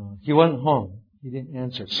 And he wasn't home. He didn't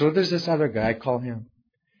answer. So there's this other guy. I call him.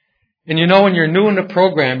 And you know, when you're new in the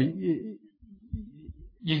program,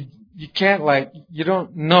 you can't you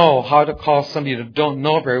don't know how to call somebody you don't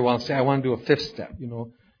know very well and say, I want to do a 5th step, you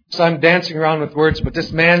know. So I'm dancing around with words, but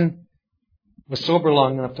this man was sober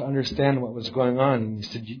long enough to understand what was going on. And he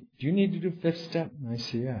said, do you need to do 5th step? And I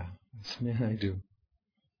said, yeah. I said, man, I do. And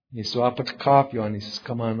he said, so I'll put the coffee on. He says,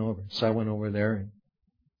 come on over. So I went over there. And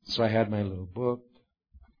so I had my little book.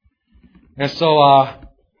 And so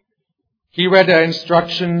he read the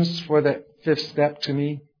instructions for the 5th step to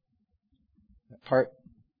me. That part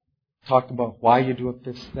talked about why you do a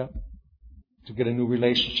 5th step. To get a new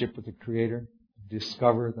relationship with the Creator.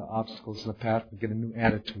 Discover the obstacles in the path and get a new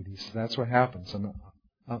attitude. So that's what happens on the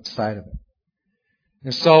outside of it.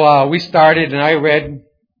 And so we started and I read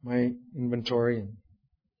my inventory and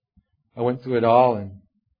I went through it all. And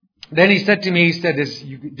then he said to me, he said,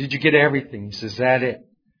 did you get everything? He says, is that it?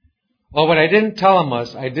 Well, what I didn't tell him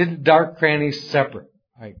was I did the dark crannies separate.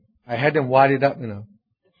 I had them wadded up in a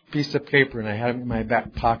piece of paper and I had them in my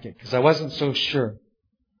back pocket because I wasn't so sure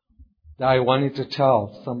that I wanted to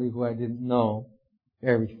tell somebody who I didn't know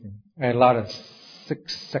everything. I had a lot of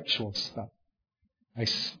sexual stuff. I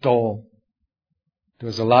stole. There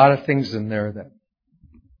was a lot of things in there that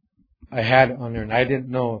I had on there, and I didn't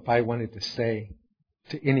know if I wanted to say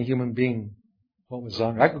to any human being what was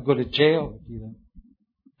on there. I could go to jail even.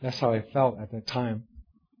 That's how I felt at that time.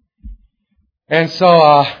 And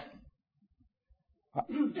so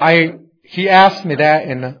he asked me that,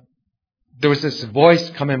 and there was this voice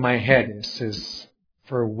come in my head. It says,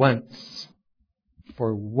 for once,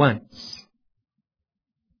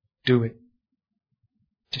 do it.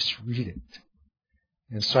 Just read it.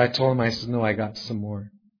 And so I told him, I said, no, I got some more.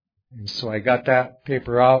 And so I got that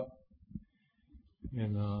paper out,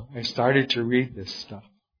 and I started to read this stuff.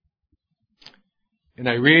 And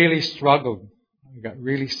I really struggled. I got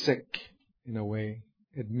really sick, in a way,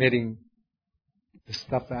 admitting the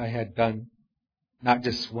stuff that I had done, not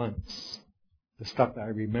just once, the stuff that I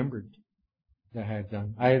remembered that I had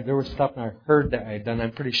done. There was stuff I heard that I had done.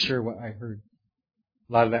 I'm pretty sure what I heard.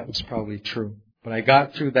 A lot of that was probably true. But I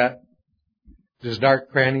got through that. There's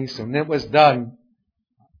dark crannies, and it was done.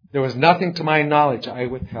 There was nothing to my knowledge I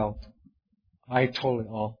withheld. I told it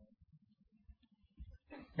all.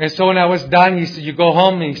 And so when I was done, he said, you go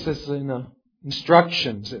home, and he says in the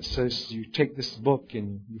instructions, it says you take this book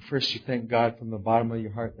and you thank God from the bottom of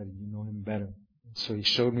your heart that you know Him better. So he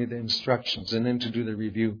showed me the instructions, and then to do the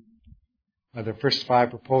review of the first 5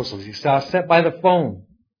 proposals. He said, I'll sit by the phone.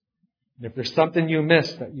 And if there's something you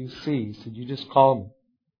missed that you see, he said, you just call me.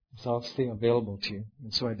 So I'll stay available to you.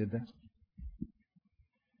 And so I did that.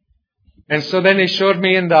 And so then he showed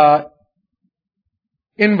me in the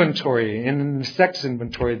inventory, in the sex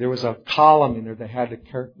inventory, there was a column in there that had a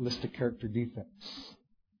list of character defects.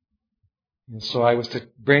 And so I was to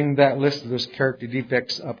bring that list of those character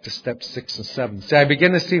defects up to step 6 and 7. So I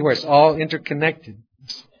begin to see where it's all interconnected.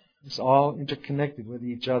 It's all interconnected with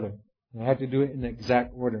each other. And I had to do it in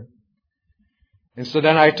exact order. And so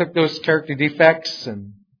then I took those character defects,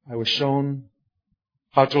 and I was shown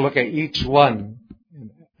how to look at each one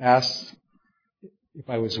and ask if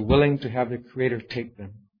I was willing to have the Creator take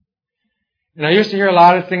them. And I used to hear a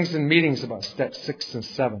lot of things in meetings about step 6 and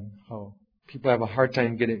 7, how people have a hard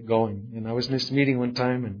time getting it going. And I was in this meeting one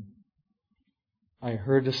time, and I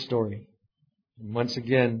heard a story. And once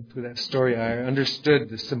again, through that story, I understood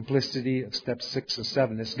the simplicity of step 6 and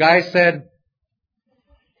 7. This guy said,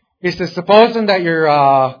 he says, supposing that you're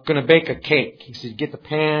going to bake a cake. He said, you get the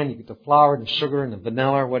pan, you get the flour, the sugar, and the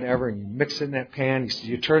vanilla, or whatever, and you mix it in that pan. He said,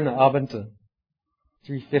 you turn the oven to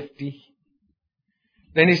 350.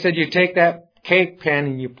 Then he said, you take that cake pan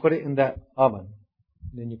and you put it in that oven.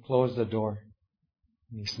 And then you close the door.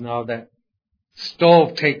 And he said, now that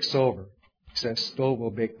stove takes over. He said, stove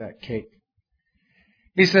will bake that cake.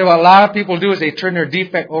 He said, what a lot of people do is they turn their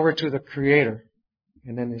defect over to the Creator.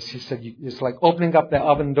 And then he said, it's like opening up the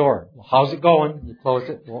oven door. Well, how's it going? You close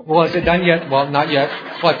it. Well, is it done yet? Well, not yet.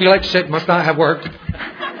 Well, I feel like shit. Must not have worked.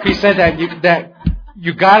 He said that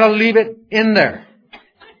you gotta leave it in there.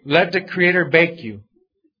 Let the Creator bake you.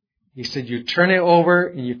 He said, you turn it over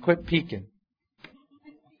and you quit peeking.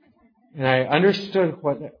 And I understood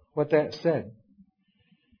what that said.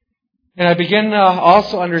 And I began to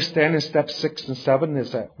also understand in step 6 and 7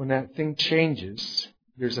 is that when that thing changes,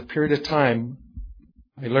 there's a period of time.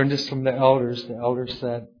 I learned this from the elders. The elders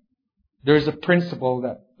said, there's a principle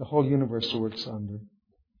that the whole universe works under.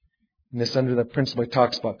 And it's under the principle it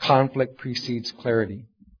talks about conflict precedes clarity.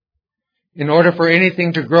 In order for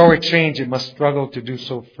anything to grow or change, it must struggle to do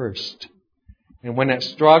so first. And when that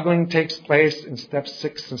struggling takes place in steps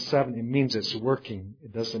 6 and 7, it means it's working.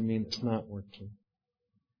 It doesn't mean it's not working.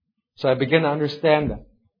 So I begin to understand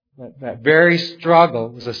that very struggle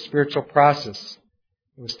was a spiritual process.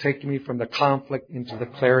 It was taking me from the conflict into the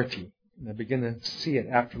clarity. And I begin to see it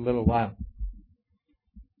after a little while.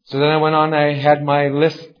 So then I went on, I had my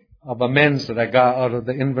list of amends that I got out of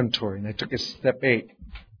the inventory. And I took it to step 8.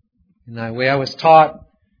 And the way I was taught,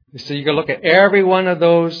 they said you can look at every one of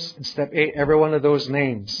those, in step 8, every one of those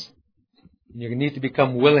names. And you need to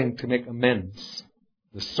become willing to make amends.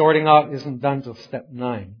 The sorting out isn't done till step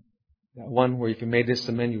 9. That one where if you made this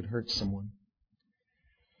amend, you'd hurt someone.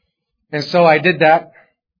 And so I did that.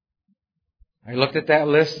 I looked at that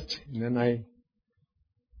list, and then I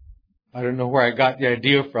don't know where I got the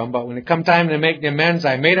idea from, but when it come time to make the amends,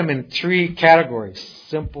 I made them in 3 categories: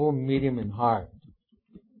 simple, medium, and hard.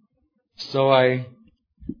 So I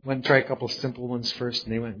went and tried a couple of simple ones first,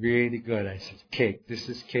 and they went really good. I said, cake. This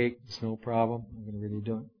is cake. It's no problem. I'm going to really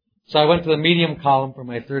do it. So I went to the medium column for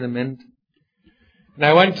my 3rd amend. And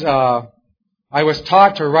I was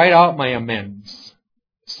taught to write out my amends.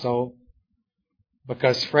 So,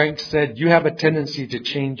 because Frank said, you have a tendency to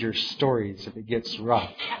change your stories if it gets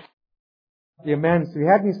rough. The amends, so he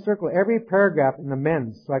had me circle every paragraph in the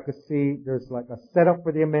amends so I could see there's like a setup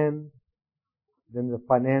for the amend. Then the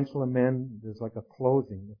financial amend, there's like a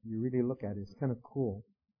closing. If you really look at it, it's kind of cool.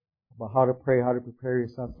 About how to pray, how to prepare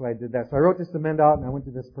yourself. So I did that. So I wrote this amend out and I went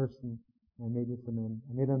to this person and I made this amend.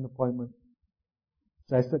 I made an appointment.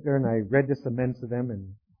 So I sat there and I read this amend to them,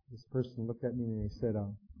 and this person looked at me and they said,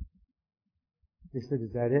 is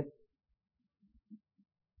that it?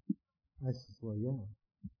 I said, well, yeah.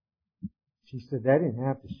 She said, that didn't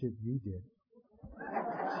have the shit you did.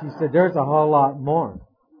 She said, there's a whole lot more.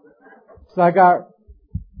 So I got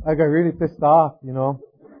I got really pissed off,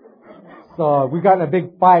 So we got in a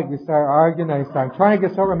big fight. We started arguing. I'm trying to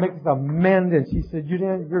get sober and make this amend. And she said,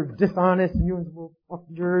 you're dishonest and well, fuck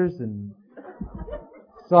yours. And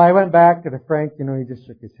so I went back to the Frank, he just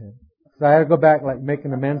shook his head. So I had to go back like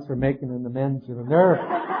making amends for making an amends. They're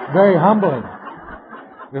very humbling.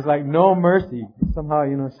 There's like no mercy. Somehow,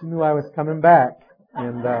 she knew I was coming back.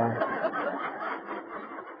 And,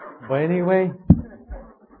 but anyway,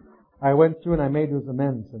 I went through and I made those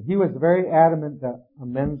amends. And he was very adamant that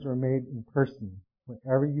amends were made in person,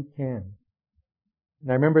 wherever you can. And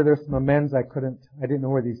I remember there's some amends I didn't know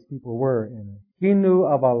where these people were. And he knew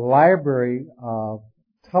of a library of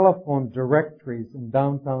telephone directories in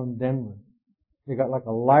downtown Denver. They got like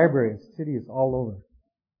a library of cities all over.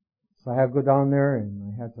 So I had to go down there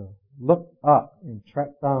and I had to look up and track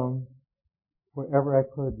down wherever I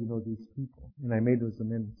could, these people. And I made those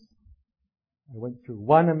amends. I went through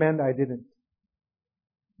one amend I didn't.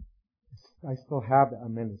 I still have the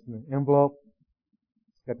amend. It's in an envelope.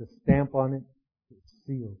 It's got the stamp on it. It's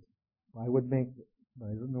sealed. I would make it, but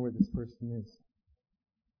I don't know where this person is.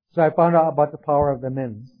 So I found out about the power of the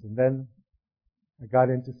amends. And then I got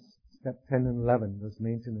into step 10 and 11, those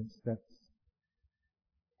maintenance steps.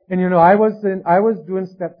 And I was doing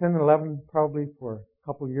step 10 and 11 probably for a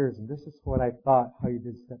couple of years. And this is what I thought how you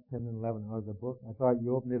did step 10 and 11 out of the book. I thought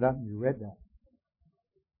you opened it up and you read that.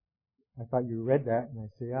 I thought you read that, and I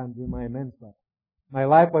say, yeah, I'm doing my amends, but my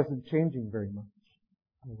life wasn't changing very much.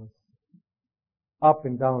 I was up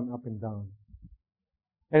and down, up and down.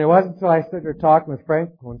 And it wasn't until I stood there talking with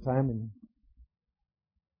Frank one time, and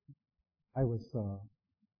I was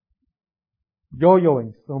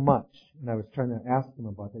yo-yoing so much, and I was trying to ask him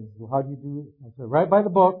about it. He said, well, how do you do it? I said, right by the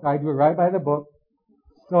book. I do it right by the book.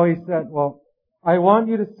 So he said, well, I want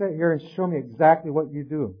you to sit here and show me exactly what you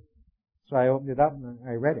do. So I opened it up and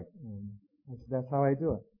I read it. And I said, that's how I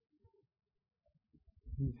do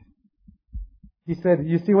it. He said,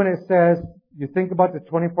 you see when it says, you think about the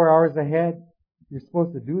 24 hours ahead, you're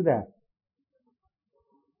supposed to do that.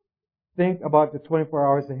 Think about the 24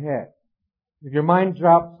 hours ahead. If your mind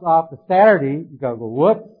drops off to Saturday, you gotta go,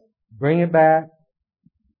 whoops, bring it back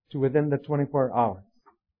to within the 24 hours.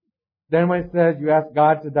 Then when it says you ask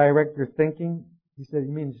God to direct your thinking, he said,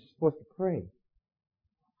 you mean you're supposed to pray.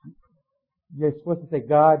 You're supposed to say,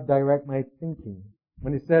 God, direct my thinking.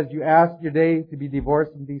 When it says you ask your day to be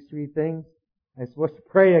divorced from these three things, I'm supposed to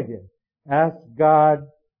pray again. Ask God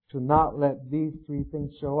to not let these three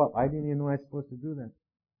things show up. I didn't even know I was supposed to do that.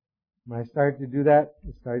 When I started to do that,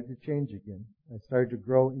 it started to change again. I started to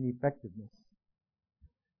grow in effectiveness.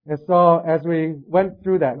 And so as we went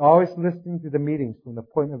through that, always listening to the meetings from the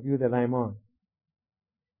point of view that I'm on.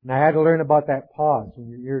 And I had to learn about that pause, when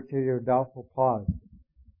you're irritated or doubtful, pause.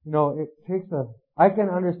 It takes I can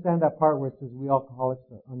understand that part where it says we alcoholics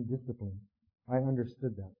are undisciplined. I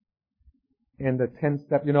understood that. And the 10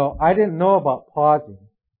 step, I didn't know about pausing.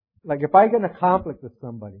 Like if I get in a conflict with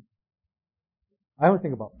somebody, I don't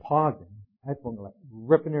think about pausing. I think like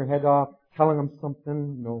ripping their head off, telling them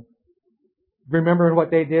something, remembering what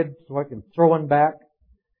they did so I can throw one back.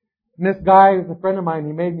 And this guy is a friend of mine.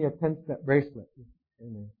 He made me a 10-step bracelet.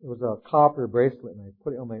 And it was a copper bracelet, and I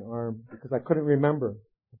put it on my arm because I couldn't remember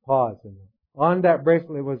the pause. And on that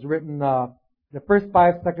bracelet was written, the first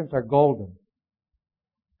 5 seconds are golden.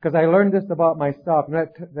 Because I learned this about myself. And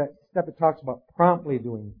that step, it talks about promptly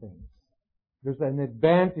doing things. There's an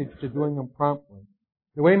advantage to doing them promptly.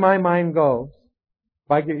 The way my mind goes,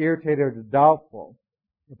 if I get irritated or doubtful,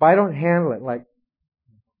 if I don't handle it, like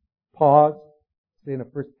pause, say in the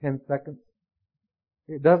first 10 seconds,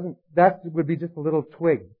 that would be just a little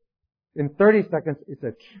twig. In 30 seconds, it's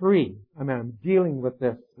a tree. I'm dealing with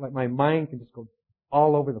this, like my mind can just go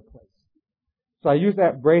all over the place. So I use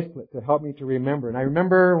that bracelet to help me to remember. And I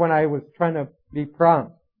remember when I was trying to be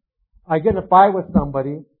prompt, I get in a fight with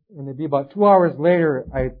somebody, and it'd be about 2 hours later,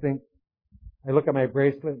 I look at my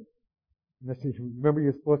bracelet, and I say, remember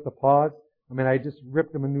you're supposed to pause? I just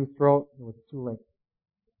ripped him a new throat. It was too late.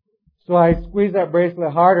 So I squeezed that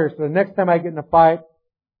bracelet harder, so the next time I get in a fight,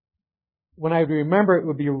 when I remember it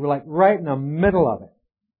would be like right in the middle of it.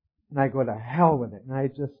 And I go to hell with it. And I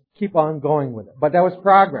just keep on going with it. But that was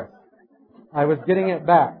progress. I was getting it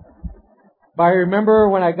back. But I remember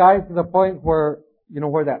when I got to the point where,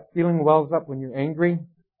 where that feeling wells up when you're angry.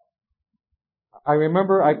 I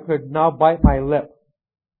remember I could now bite my lip.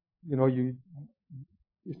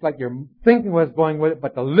 It's like your thinking was going with it,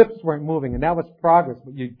 but the lips weren't moving. And that was progress.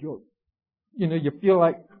 But you feel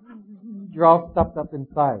like you're all stuffed up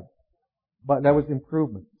inside. But that was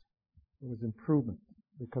improvement. It was improvement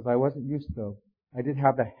because I wasn't used to, I didn't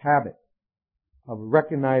have the habit of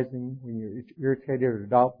recognizing when you're irritated or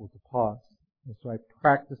doubtful to pause. And so I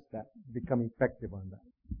practiced that, become effective on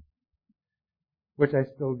that, which I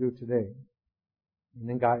still do today. And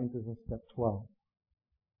then got into the step 12.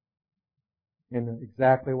 And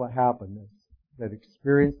exactly what happened is that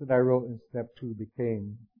experience that I wrote in step 2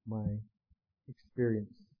 became my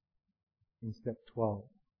experience in step 12.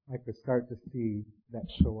 I could start to see that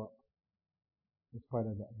show up as part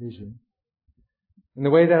of that vision. And the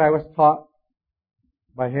way that I was taught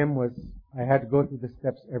by him was I had to go through the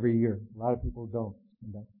steps every year. A lot of people don't.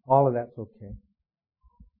 And all of that's okay.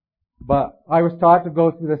 But I was taught to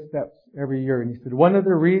go through the steps every year. And he said, one of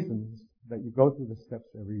the reasons that you go through the steps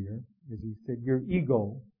every year is, he said, your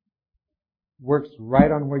ego works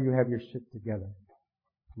right on where you have your shit together.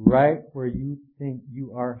 Right where you think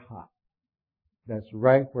you are hot. That's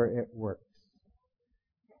right where it works.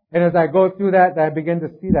 And as I go through that, I begin to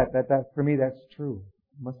see that for me that's true.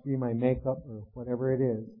 It must be my makeup or whatever it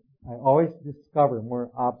is. I always discover more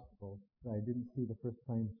obstacles that I didn't see the first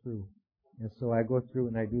time through. And so I go through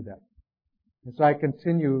and I do that. And so I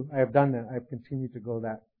have done that. I've continued to go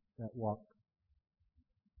that walk.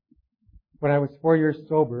 When I was 4 years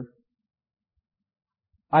sober,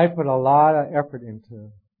 I put a lot of effort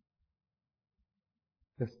into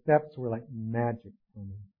the steps were like magic for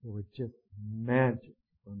me. They were just magic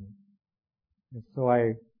for me. And so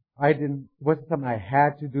it wasn't something I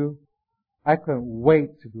had to do. I couldn't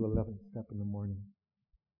wait to do 11th step in the morning.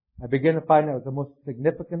 I began to find that was the most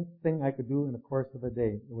significant thing I could do in the course of a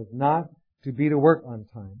day. It was not to be to work on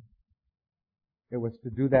time. It was to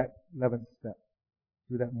do that 11th step,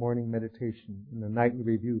 do that morning meditation and the nightly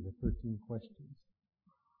review, the 13 questions.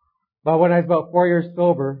 But when I was about 4 years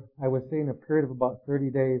sober, I was saying a period of about 30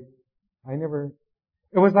 days,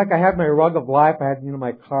 it was like I had my rug of life. I had,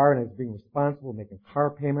 my car, and I was being responsible, making car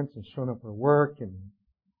payments and showing up for work, and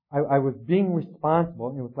I was being responsible,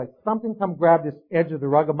 and it was like something come grab this edge of the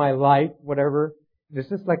rug of my life, whatever, and it's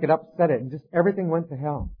just like it upset it, and just everything went to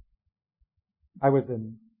hell. I was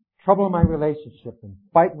in trouble in my relationship, and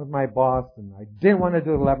fighting with my boss, and I didn't want to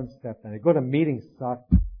do the 11th step, and I go to meetings,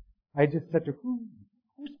 sucked. I just said to who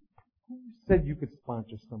said you could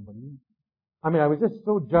sponsor somebody? I was just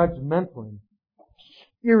so judgmental and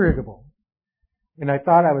irritable. And I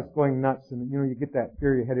thought I was going nuts. And, you get that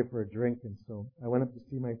fear you're headed for a drink. And so I went up to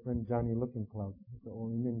see my friend Johnny Looking-Cloud, the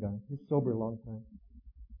old Indian guy. He's sober a long time.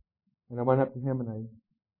 And I went up to him and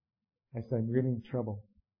I said, I'm really in trouble.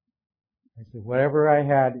 I said, whatever I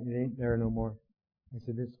had, it ain't there no more. I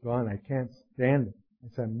said, it's gone. I can't stand it. I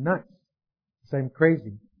said, I'm nuts. I said, I'm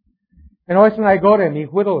crazy. And always when I go to him, he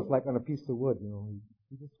whittles like on a piece of wood,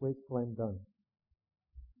 He just waits till I'm done.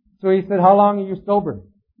 So he said, how long are you sober?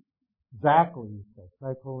 Exactly, he said.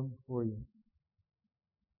 I told him 4 years.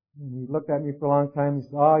 And he looked at me for a long time. He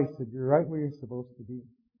said, you're right where you're supposed to be.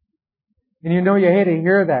 And you hate to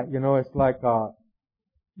hear that. It's like,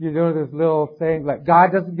 this little saying like,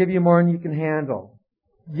 God doesn't give you more than you can handle.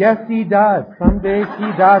 Yes, He does. Some days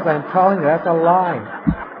He does. I'm telling you, that's a lie.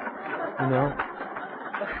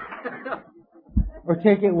 Or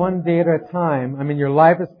take it one day at a time. Your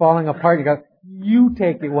life is falling apart. You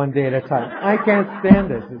take it one day at a time. I can't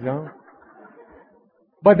stand this,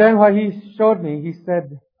 But then what he showed me, he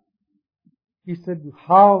said,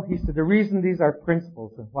 the reason these are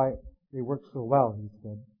principles and why they work so well, he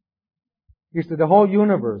said, the whole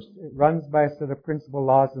universe, it runs by a set of principal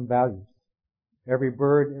laws and values. Every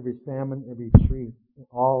bird, every salmon, every tree, it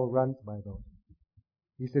all runs by those.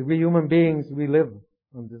 He said, we human beings, we live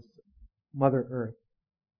on this Mother Earth.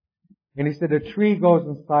 And he said, the tree goes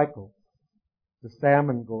in cycles. The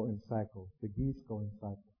salmon go in cycles. The geese go in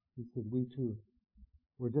cycles. He said, we too.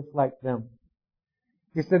 We're just like them.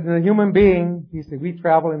 He said, in a human being, we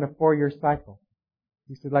travel in a 4-year cycle.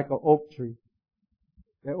 He said, like an oak tree.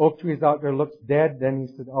 The oak tree is out there, looks dead. Then he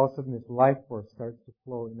said, all of a sudden this life force starts to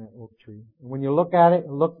flow in that oak tree. And when you look at it,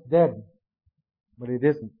 it looks dead. But it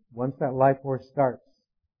isn't. Once that life force starts,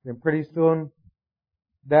 then pretty soon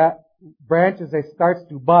that branch, as it starts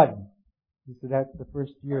to bud. He said, that's the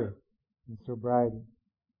first year in sobriety.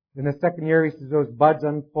 Then the second year, he says, those buds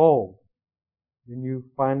unfold. Then you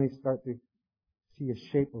finally start to see a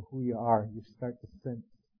shape of who you are. You start to sense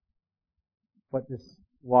what this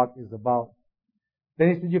walk is about. Then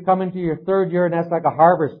he said, you come into your third year, and that's like a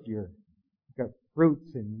harvest year. You've got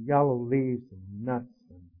fruits and yellow leaves and nuts.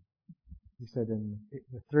 And he said, and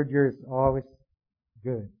the third year is always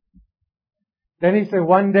good. Then he said,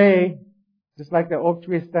 one day, just like the oak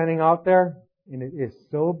tree is standing out there, and it is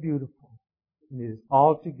so beautiful, and it is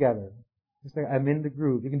all together. It's like, I'm in the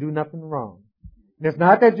groove. You can do nothing wrong. And it's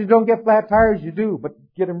not that you don't get flat tires, you do, but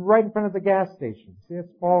get them right in front of the gas station. See,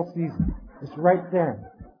 it's fall season. It's right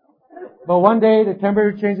there. But one day the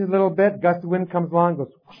temperature changes a little bit, gust of wind comes along,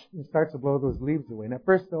 goes whoosh, and starts to blow those leaves away. And at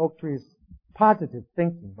first the oak tree is positive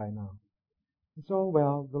thinking by now. And so,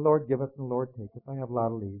 well, the Lord giveth and the Lord taketh. I have a lot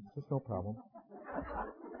of leaves. It's no problem.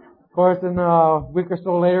 Of course, in a week or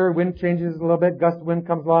so later, wind changes a little bit, gust of wind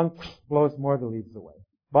comes along, blows more of the leaves away.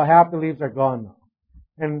 About half the leaves are gone now.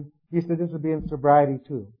 And he said this would be in sobriety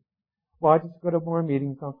too. Well, I just go to more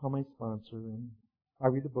meetings, I'll call my sponsor, and I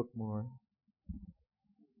read the book more.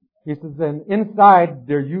 He says, and inside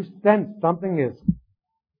there you sense something is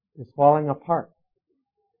falling apart.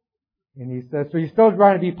 And he says, so you're still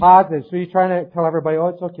trying to be positive, so you're trying to tell everybody, oh,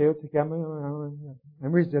 it's okay, it's okay, I'm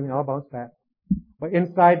resisting, I'll bounce back. But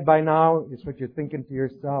inside by now, it's what you're thinking to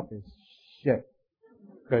yourself is shit.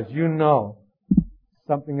 Because you know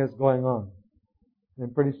something is going on.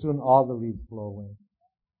 And pretty soon all the leaves blow away.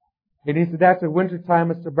 And he said that's a winter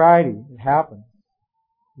time of sobriety. It happens.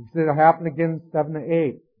 He said it'll happen again 7 to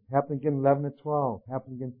 8. Happen again 11 to 12.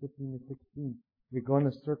 Happen again 15 to 16. We go in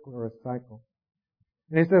a circle or a cycle.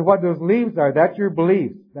 And he said what those leaves are, that's your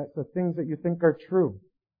beliefs. That's the things that you think are true.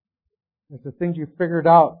 That's the things you figured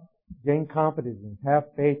out, gain confidence in, have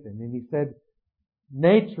faith in. And he said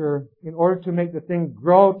nature, in order to make the thing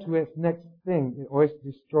grow to its next thing, it always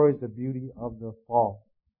destroys the beauty of the fall.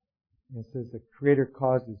 And it says the Creator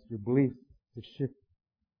causes your beliefs to shift.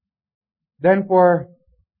 Then for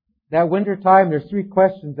that winter time, there's 3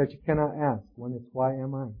 questions that you cannot ask. One is, why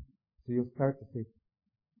am I? So you'll start to say,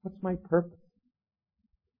 what's my purpose?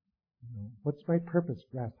 What's my purpose,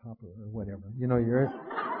 grasshopper, or whatever? You're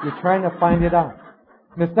trying to find it out.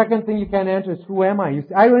 And the second thing you can't answer is, who am I? You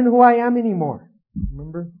say, I don't know who I am anymore.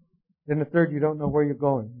 Remember? Then the third, you don't know where you're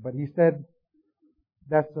going. But he said,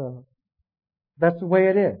 that's the way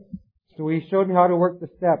it is. So he showed me how to work the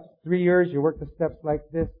steps. 3 years, you work the steps like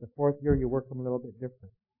this. The 4th year, you work them a little bit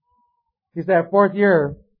different. He said, that 4th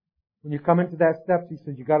year, when you come into that steps, he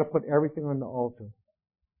said, you got to put everything on the altar.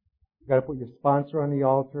 You got to put your sponsor on the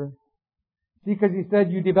altar. See, because he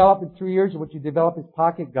said you develop in 3 years, what you develop is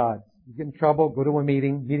pocket gods. You get in trouble, go to a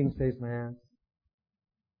meeting saves my ass.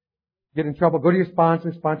 Get in trouble, go to your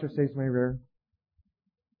sponsor saves my rear.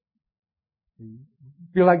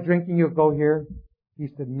 Feel like drinking, you'll go here. He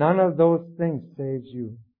said, none of those things saves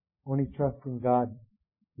you. Only trust in God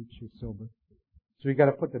keeps you sober. So you got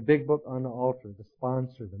to put the big book on the altar, the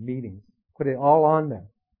sponsor, the meetings. Put it all on there.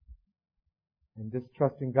 And just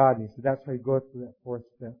trust in God. And he said, that's how you go through that 4th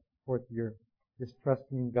step, 4th year. Just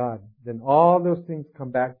trusting in God. Then all those things come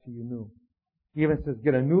back to you new. He even says,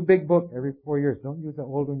 get a new big book every 4 years. Don't use the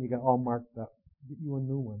old one you got all marked up. Get you a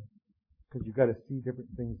new one. Because you got to see different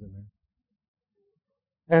things in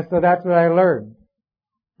there. And so that's what I learned.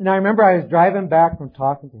 And I remember I was driving back from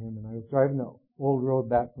talking to him, and I was driving the old road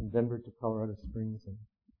back from Denver to Colorado Springs, and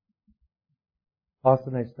all of a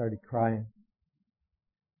sudden I started crying.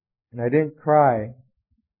 And I didn't cry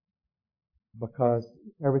because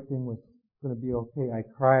everything was going to be okay. I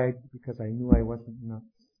cried because I knew I wasn't nuts.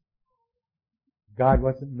 God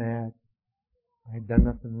wasn't mad. I had done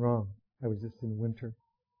nothing wrong. I was just in winter.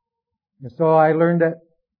 And so I learned it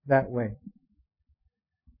that way.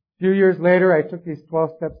 A few years later, I took these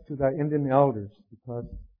 12 steps to the Indian elders because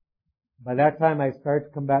by that time I started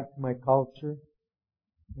to come back to my culture.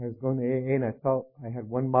 I was going to AA and I felt I had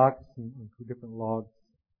one moccasin and 2 different logs.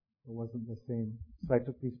 It wasn't the same. So I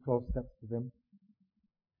took these 12 steps to them.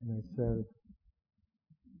 And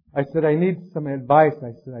I said, I need some advice.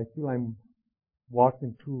 I said, I feel I'm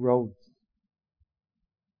walking 2 roads.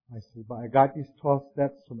 I said, but I got these 12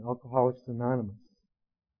 steps from Alcoholics Anonymous.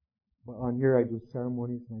 But on here I do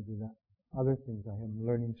ceremonies and I do that other things I am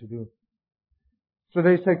learning to do. So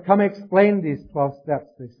they said, come explain these 12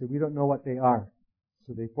 steps. They said, we don't know what they are.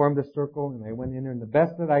 So they formed a circle and I went in there and the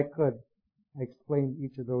best that I could, I explained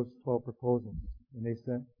each of those 12 proposals. And they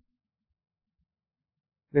said,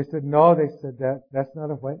 no, they said that's not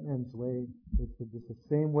a white man's way. They said, it's the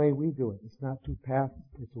same way we do it. It's not 2 paths,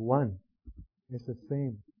 it's one. It's the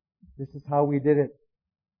same. This is how we did it.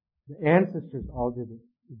 The ancestors all did it.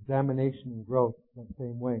 Examination and growth that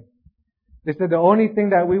same way. They said the only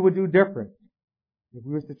thing that we would do different, if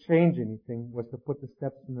we was to change anything, was to put the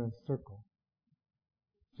steps in a circle.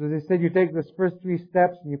 So they said you take those first 3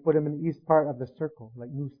 steps and you put them in the east part of the circle, like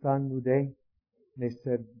new sun, new day. And they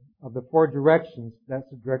said, of the 4 directions, that's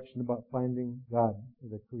the direction about finding God, or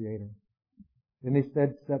the Creator. Then they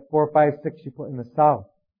said, step 4, 5, 6, you put in the south.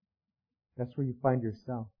 That's where you find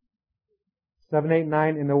yourself. 7, 8,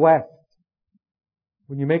 9 in the west.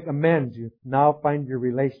 When you make amends, you now find your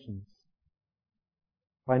relations.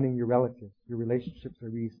 Finding your relatives. Your relationships are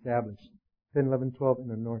reestablished. 10, 11, 12 in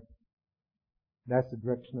the north. That's the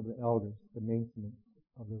direction of the elders, the maintenance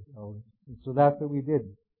of those elders. And so that's what we did.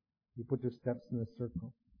 We put their steps in a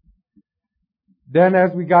circle. Then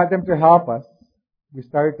as we got them to help us, we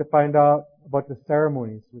started to find out about the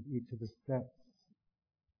ceremonies with each of the steps.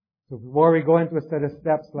 So before we go into a set of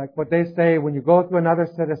steps, like what they say, when you go to another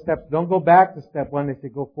set of steps, don't go back to step one. They say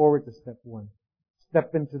go forward to step one.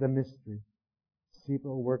 Step into the mystery. See if it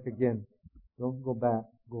will work again. Don't go back.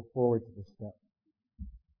 Go forward to the step.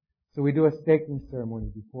 So we do a staking ceremony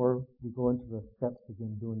before we go into the steps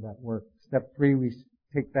again doing that work. Step 3, we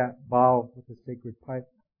take that bow with the sacred pipe.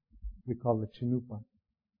 We call it Chinupa.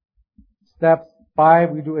 Step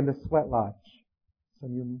 5, we do in the sweat lodge.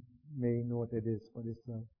 Some of you may know what it is, but it's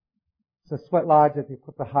a sweat lodge that they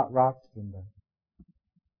put the hot rocks in there.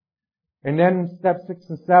 And then step 6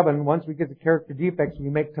 and 7, once we get the character defects, we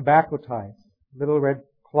make tobacco ties, little red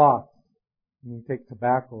cloths. And you take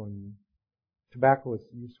tobacco, and tobacco is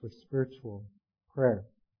used for spiritual prayer.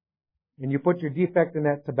 And you put your defect in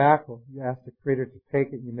that tobacco. You ask the Creator to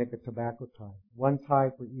take it, and you make a tobacco tie. One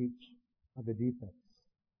tie for each of the defects.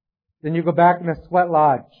 Then you go back in a sweat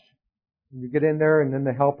lodge. And you get in there, and then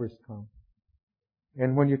the helpers come.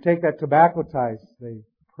 And when you take that tobacco ties, they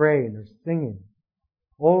pray and they're singing.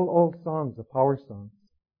 Old songs, the power songs.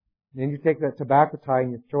 And then you take that tobacco tie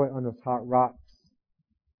and you throw it on those hot rocks.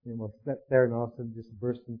 And it will sit there and all of a sudden just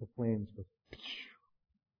burst into flames.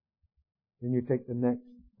 Then you take the next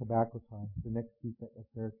tobacco tie, the next defect of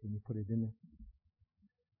character, and you put it in there.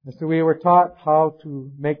 And so we were taught how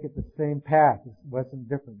to make it the same path. It wasn't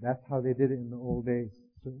different. That's how they did it in the old days.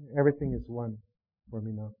 So everything is one for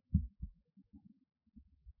me now.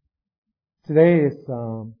 Today is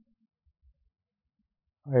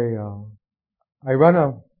I run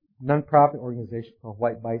a non-profit organization called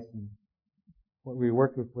White Bison. What we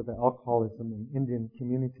work with the alcoholism in Indian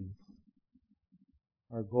communities.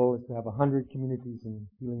 Our goal is to have 100 communities in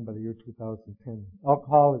healing by the year 2010.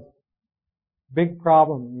 Alcohol is a big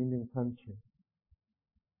problem in Indian country.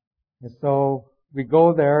 And so we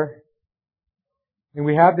go there and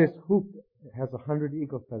we have this hoop that has 100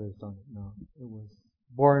 eagle feathers on it now. It was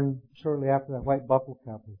born shortly after that white buffalo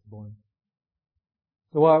calf was born.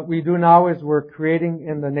 So what we do now is we're creating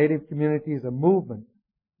in the native communities a movement.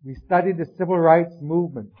 We studied the civil rights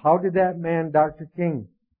movement. How did that man, Dr. King,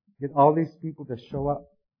 get all these people to show up?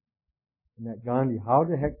 And that Gandhi, how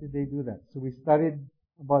the heck did they do that? So we studied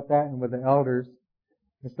about that and with the elders.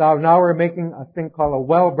 And so now we're making a thing called a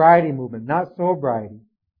well-briety movement, not sobriety.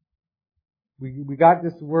 We got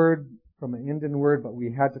this word from an Indian word, but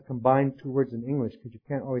we had to combine two words in English because you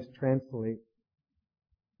can't always translate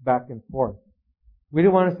back and forth. We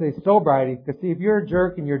didn't want to say sobriety because see, if you're a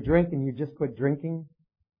jerk and you're drinking, you just quit drinking.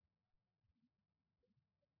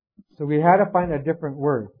 So we had to find a different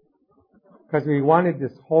word because we wanted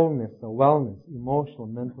this wholeness, a wellness, emotional,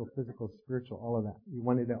 mental, physical, spiritual, all of that. We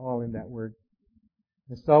wanted it all in that word.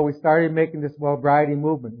 And so we started making this well-briety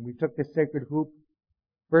movement. We took this sacred hoop.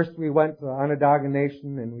 First we went to the Onondaga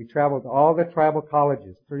Nation and we traveled to all the tribal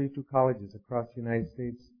colleges, 32 colleges across the United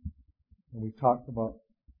States. And we talked about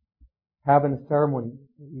having a ceremony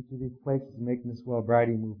in each of these places and making this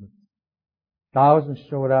well-briety movement. Thousands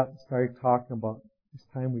showed up and started talking about it's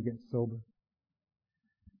time we get sober.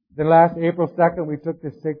 Then last April 2nd, we took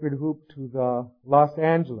this sacred hoop to the Los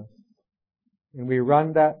Angeles. And we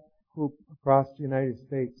run that hoop across the United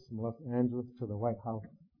States from Los Angeles to the White House.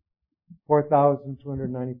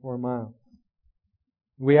 4,294 miles.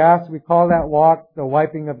 We call that walk the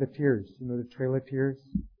wiping of the tears. You know, the Trail of Tears?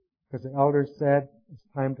 Because the elders said it's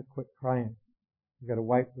time to quit crying. You gotta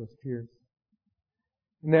wipe those tears.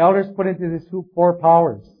 And the elders put into this hoop 4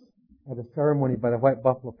 powers at a ceremony by the white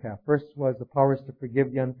buffalo calf. First was the powers to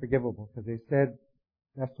forgive the unforgivable, because they said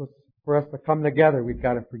that's what's for us to come together, we've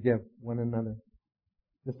got to forgive one another.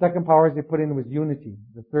 The second powers they put in was unity.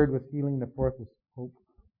 The third was healing. The fourth was hope.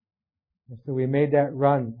 And so we made that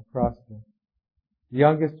run across the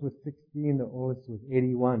youngest was 16, the oldest was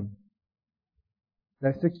 81.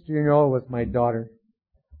 That 16-year-old was my daughter.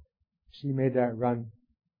 She made that run.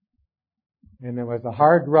 And it was a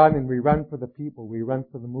hard run, and we run for the people. We run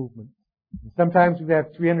for the movement. And sometimes we'd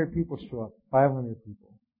have 300 people show up, 500 people.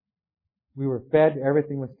 We were fed.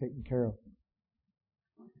 Everything was taken care of.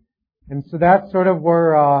 And so that's sort of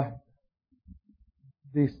where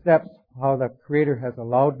these steps, how the Creator has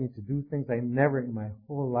allowed me to do things I never in my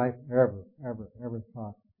whole life ever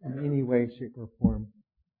thought in any way, shape, or form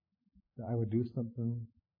that I would do something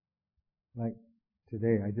like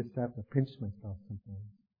today. I just have to pinch myself sometimes.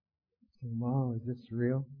 Saying, wow, is this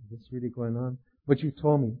real? Is this really going on? But you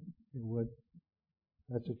told me it would.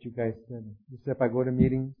 That's what you guys said. You said if I go to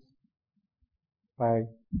meetings, If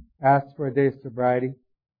I asked for a day's sobriety,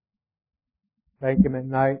 thank Him at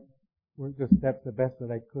night, work the steps the best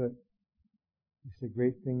that I could. He said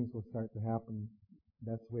great things will start to happen.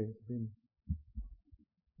 That's the way it's been.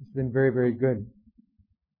 It's been very, very good.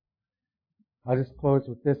 I'll just close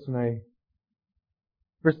with this. When I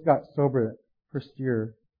first got sober that first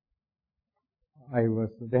year,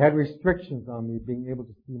 they had restrictions on me being able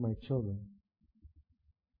to see my children.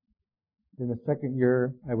 In the second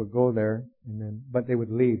year, I would go there, but they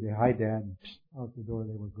would leave. They, hi Dad, and out the door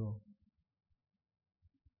they would go.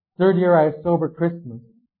 Third year, I was sober Christmas.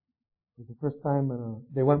 It was the first time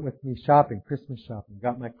they went with me shopping, Christmas shopping.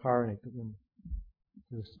 Got my car and I took them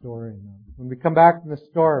to the store. And when we come back from the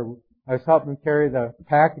store, I was helping them carry the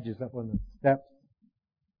packages up on the steps.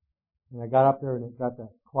 And I got up there and it got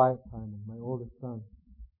that quiet time. And my oldest son,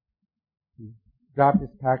 he dropped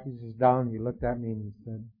his packages down and he looked at me and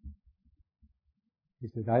he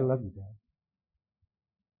said, I love you, Dad.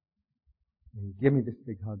 And he gave me this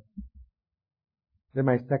big hug. Then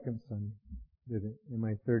my second son did it. And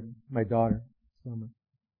my daughter, Summer,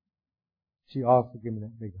 she also gave me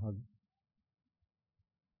that big hug.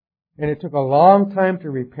 And it took a long time to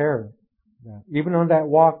repair that. Even on that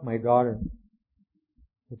walk, my daughter,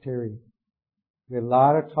 Terry, we had a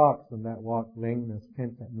lot of talks on that walk, laying in those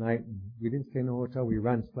tents at night. And we didn't stay in a hotel. We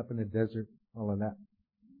slept in the desert, all of that.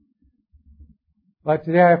 But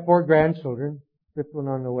today I have 4 grandchildren, 5th one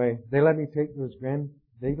on the way. They let me take those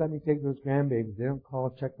grandbabies. They don't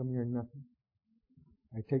call, check them or nothing.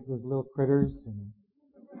 I take those little critters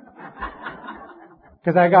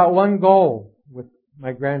because I got one goal with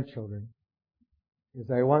my grandchildren,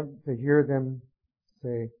 is I want to hear them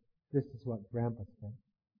say, this is what Grandpa said.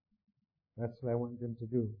 That's what I want them to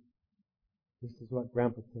do. This is what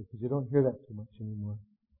Grandpa said, because you don't hear that too much anymore.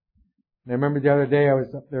 And I remember the other day I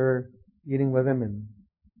was up there eating with him and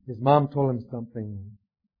his mom told him something.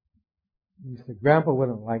 He said, Grandpa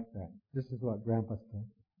wouldn't like that. This is what Grandpa said.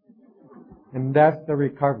 And that's the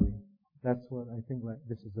recovery. That's what I think like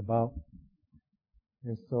this is about.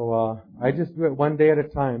 And so I just do it one day at a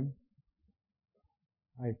time.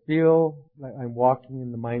 I feel like I'm walking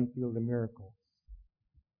in the minefield of miracles.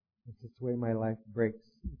 It's just the way my life breaks.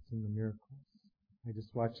 It's in the miracles. I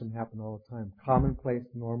just watch them happen all the time. Commonplace,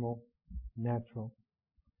 normal, natural.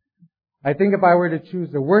 I think if I were to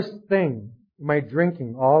choose the worst thing, my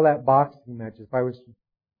drinking, all that boxing matches, if I was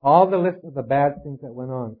all the list of the bad things that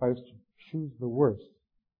went on, if I was to choose the worst,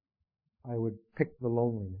 I would pick the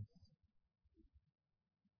loneliness.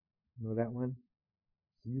 You know that one?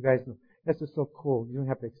 So you guys know. That's just so cool. You don't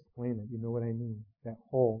have to explain it. You know what I mean. That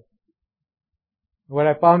hole. What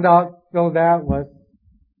I found out through that was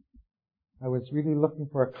I was really looking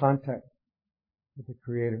for a contact with the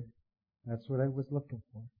Creator. That's what I was looking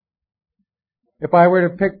for. If I were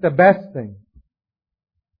to pick the best thing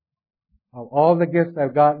of all the gifts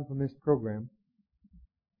I've gotten from this program,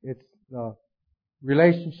 it's the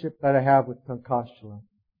relationship that I have with Sankashala,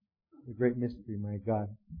 the great mystery, my God.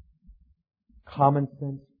 Common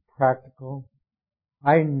sense, practical.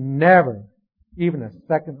 I never, even a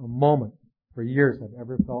second, a moment, for years have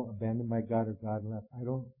ever felt abandoned by God or God left. I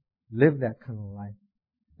don't live that kind of life.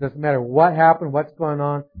 Doesn't matter what happened, what's going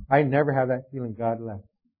on, I never have that feeling God left.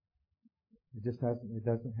 It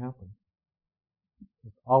doesn't happen.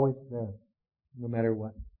 It's always there, no matter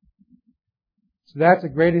what. So that's the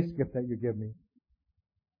greatest gift that you give me.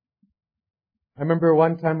 I remember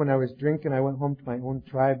one time when I was drinking, I went home to my own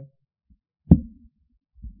tribe.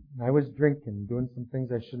 And I was drinking, doing some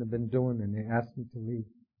things I shouldn't have been doing, and they asked me to leave.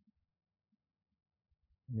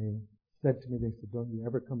 And they said to me, they said, don't you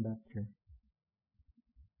ever come back here.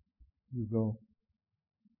 You go.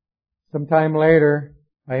 Sometime later,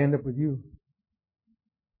 I end up with you.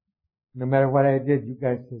 No matter what I did, you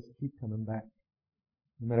guys said, keep coming back.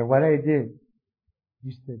 No matter what I did,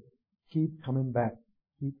 you said, keep coming back.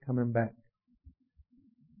 Keep coming back.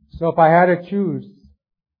 So if I had to choose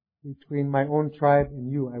between my own tribe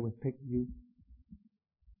and you, I would pick you.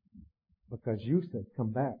 Because you said,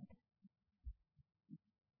 come back.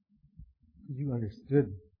 You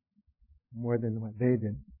understood more than what they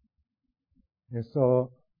did. And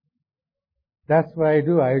so, that's what I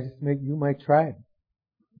do. I just make you my tribe.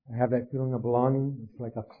 I have that feeling of belonging. It's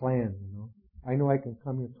like a clan, you know. I know I can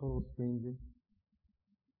come here total stranger.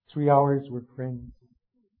 3 hours we're friends.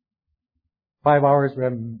 5 hours we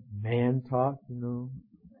have man talk, you know.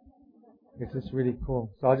 It's just really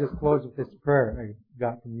cool. So I'll just close with this prayer I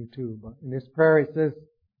got from you too. But in this prayer it says,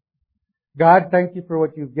 God, thank you for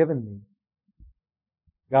what you've given me.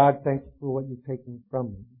 God, thank you for what you've taken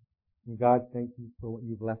from me. And God, thank you for what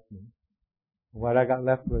you've left me. And what I got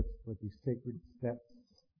left with were these sacred steps.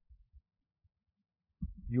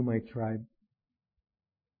 You my tribe.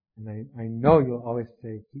 And I know you'll always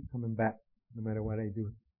say, keep coming back no matter what I do.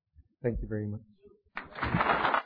 Thank you very much.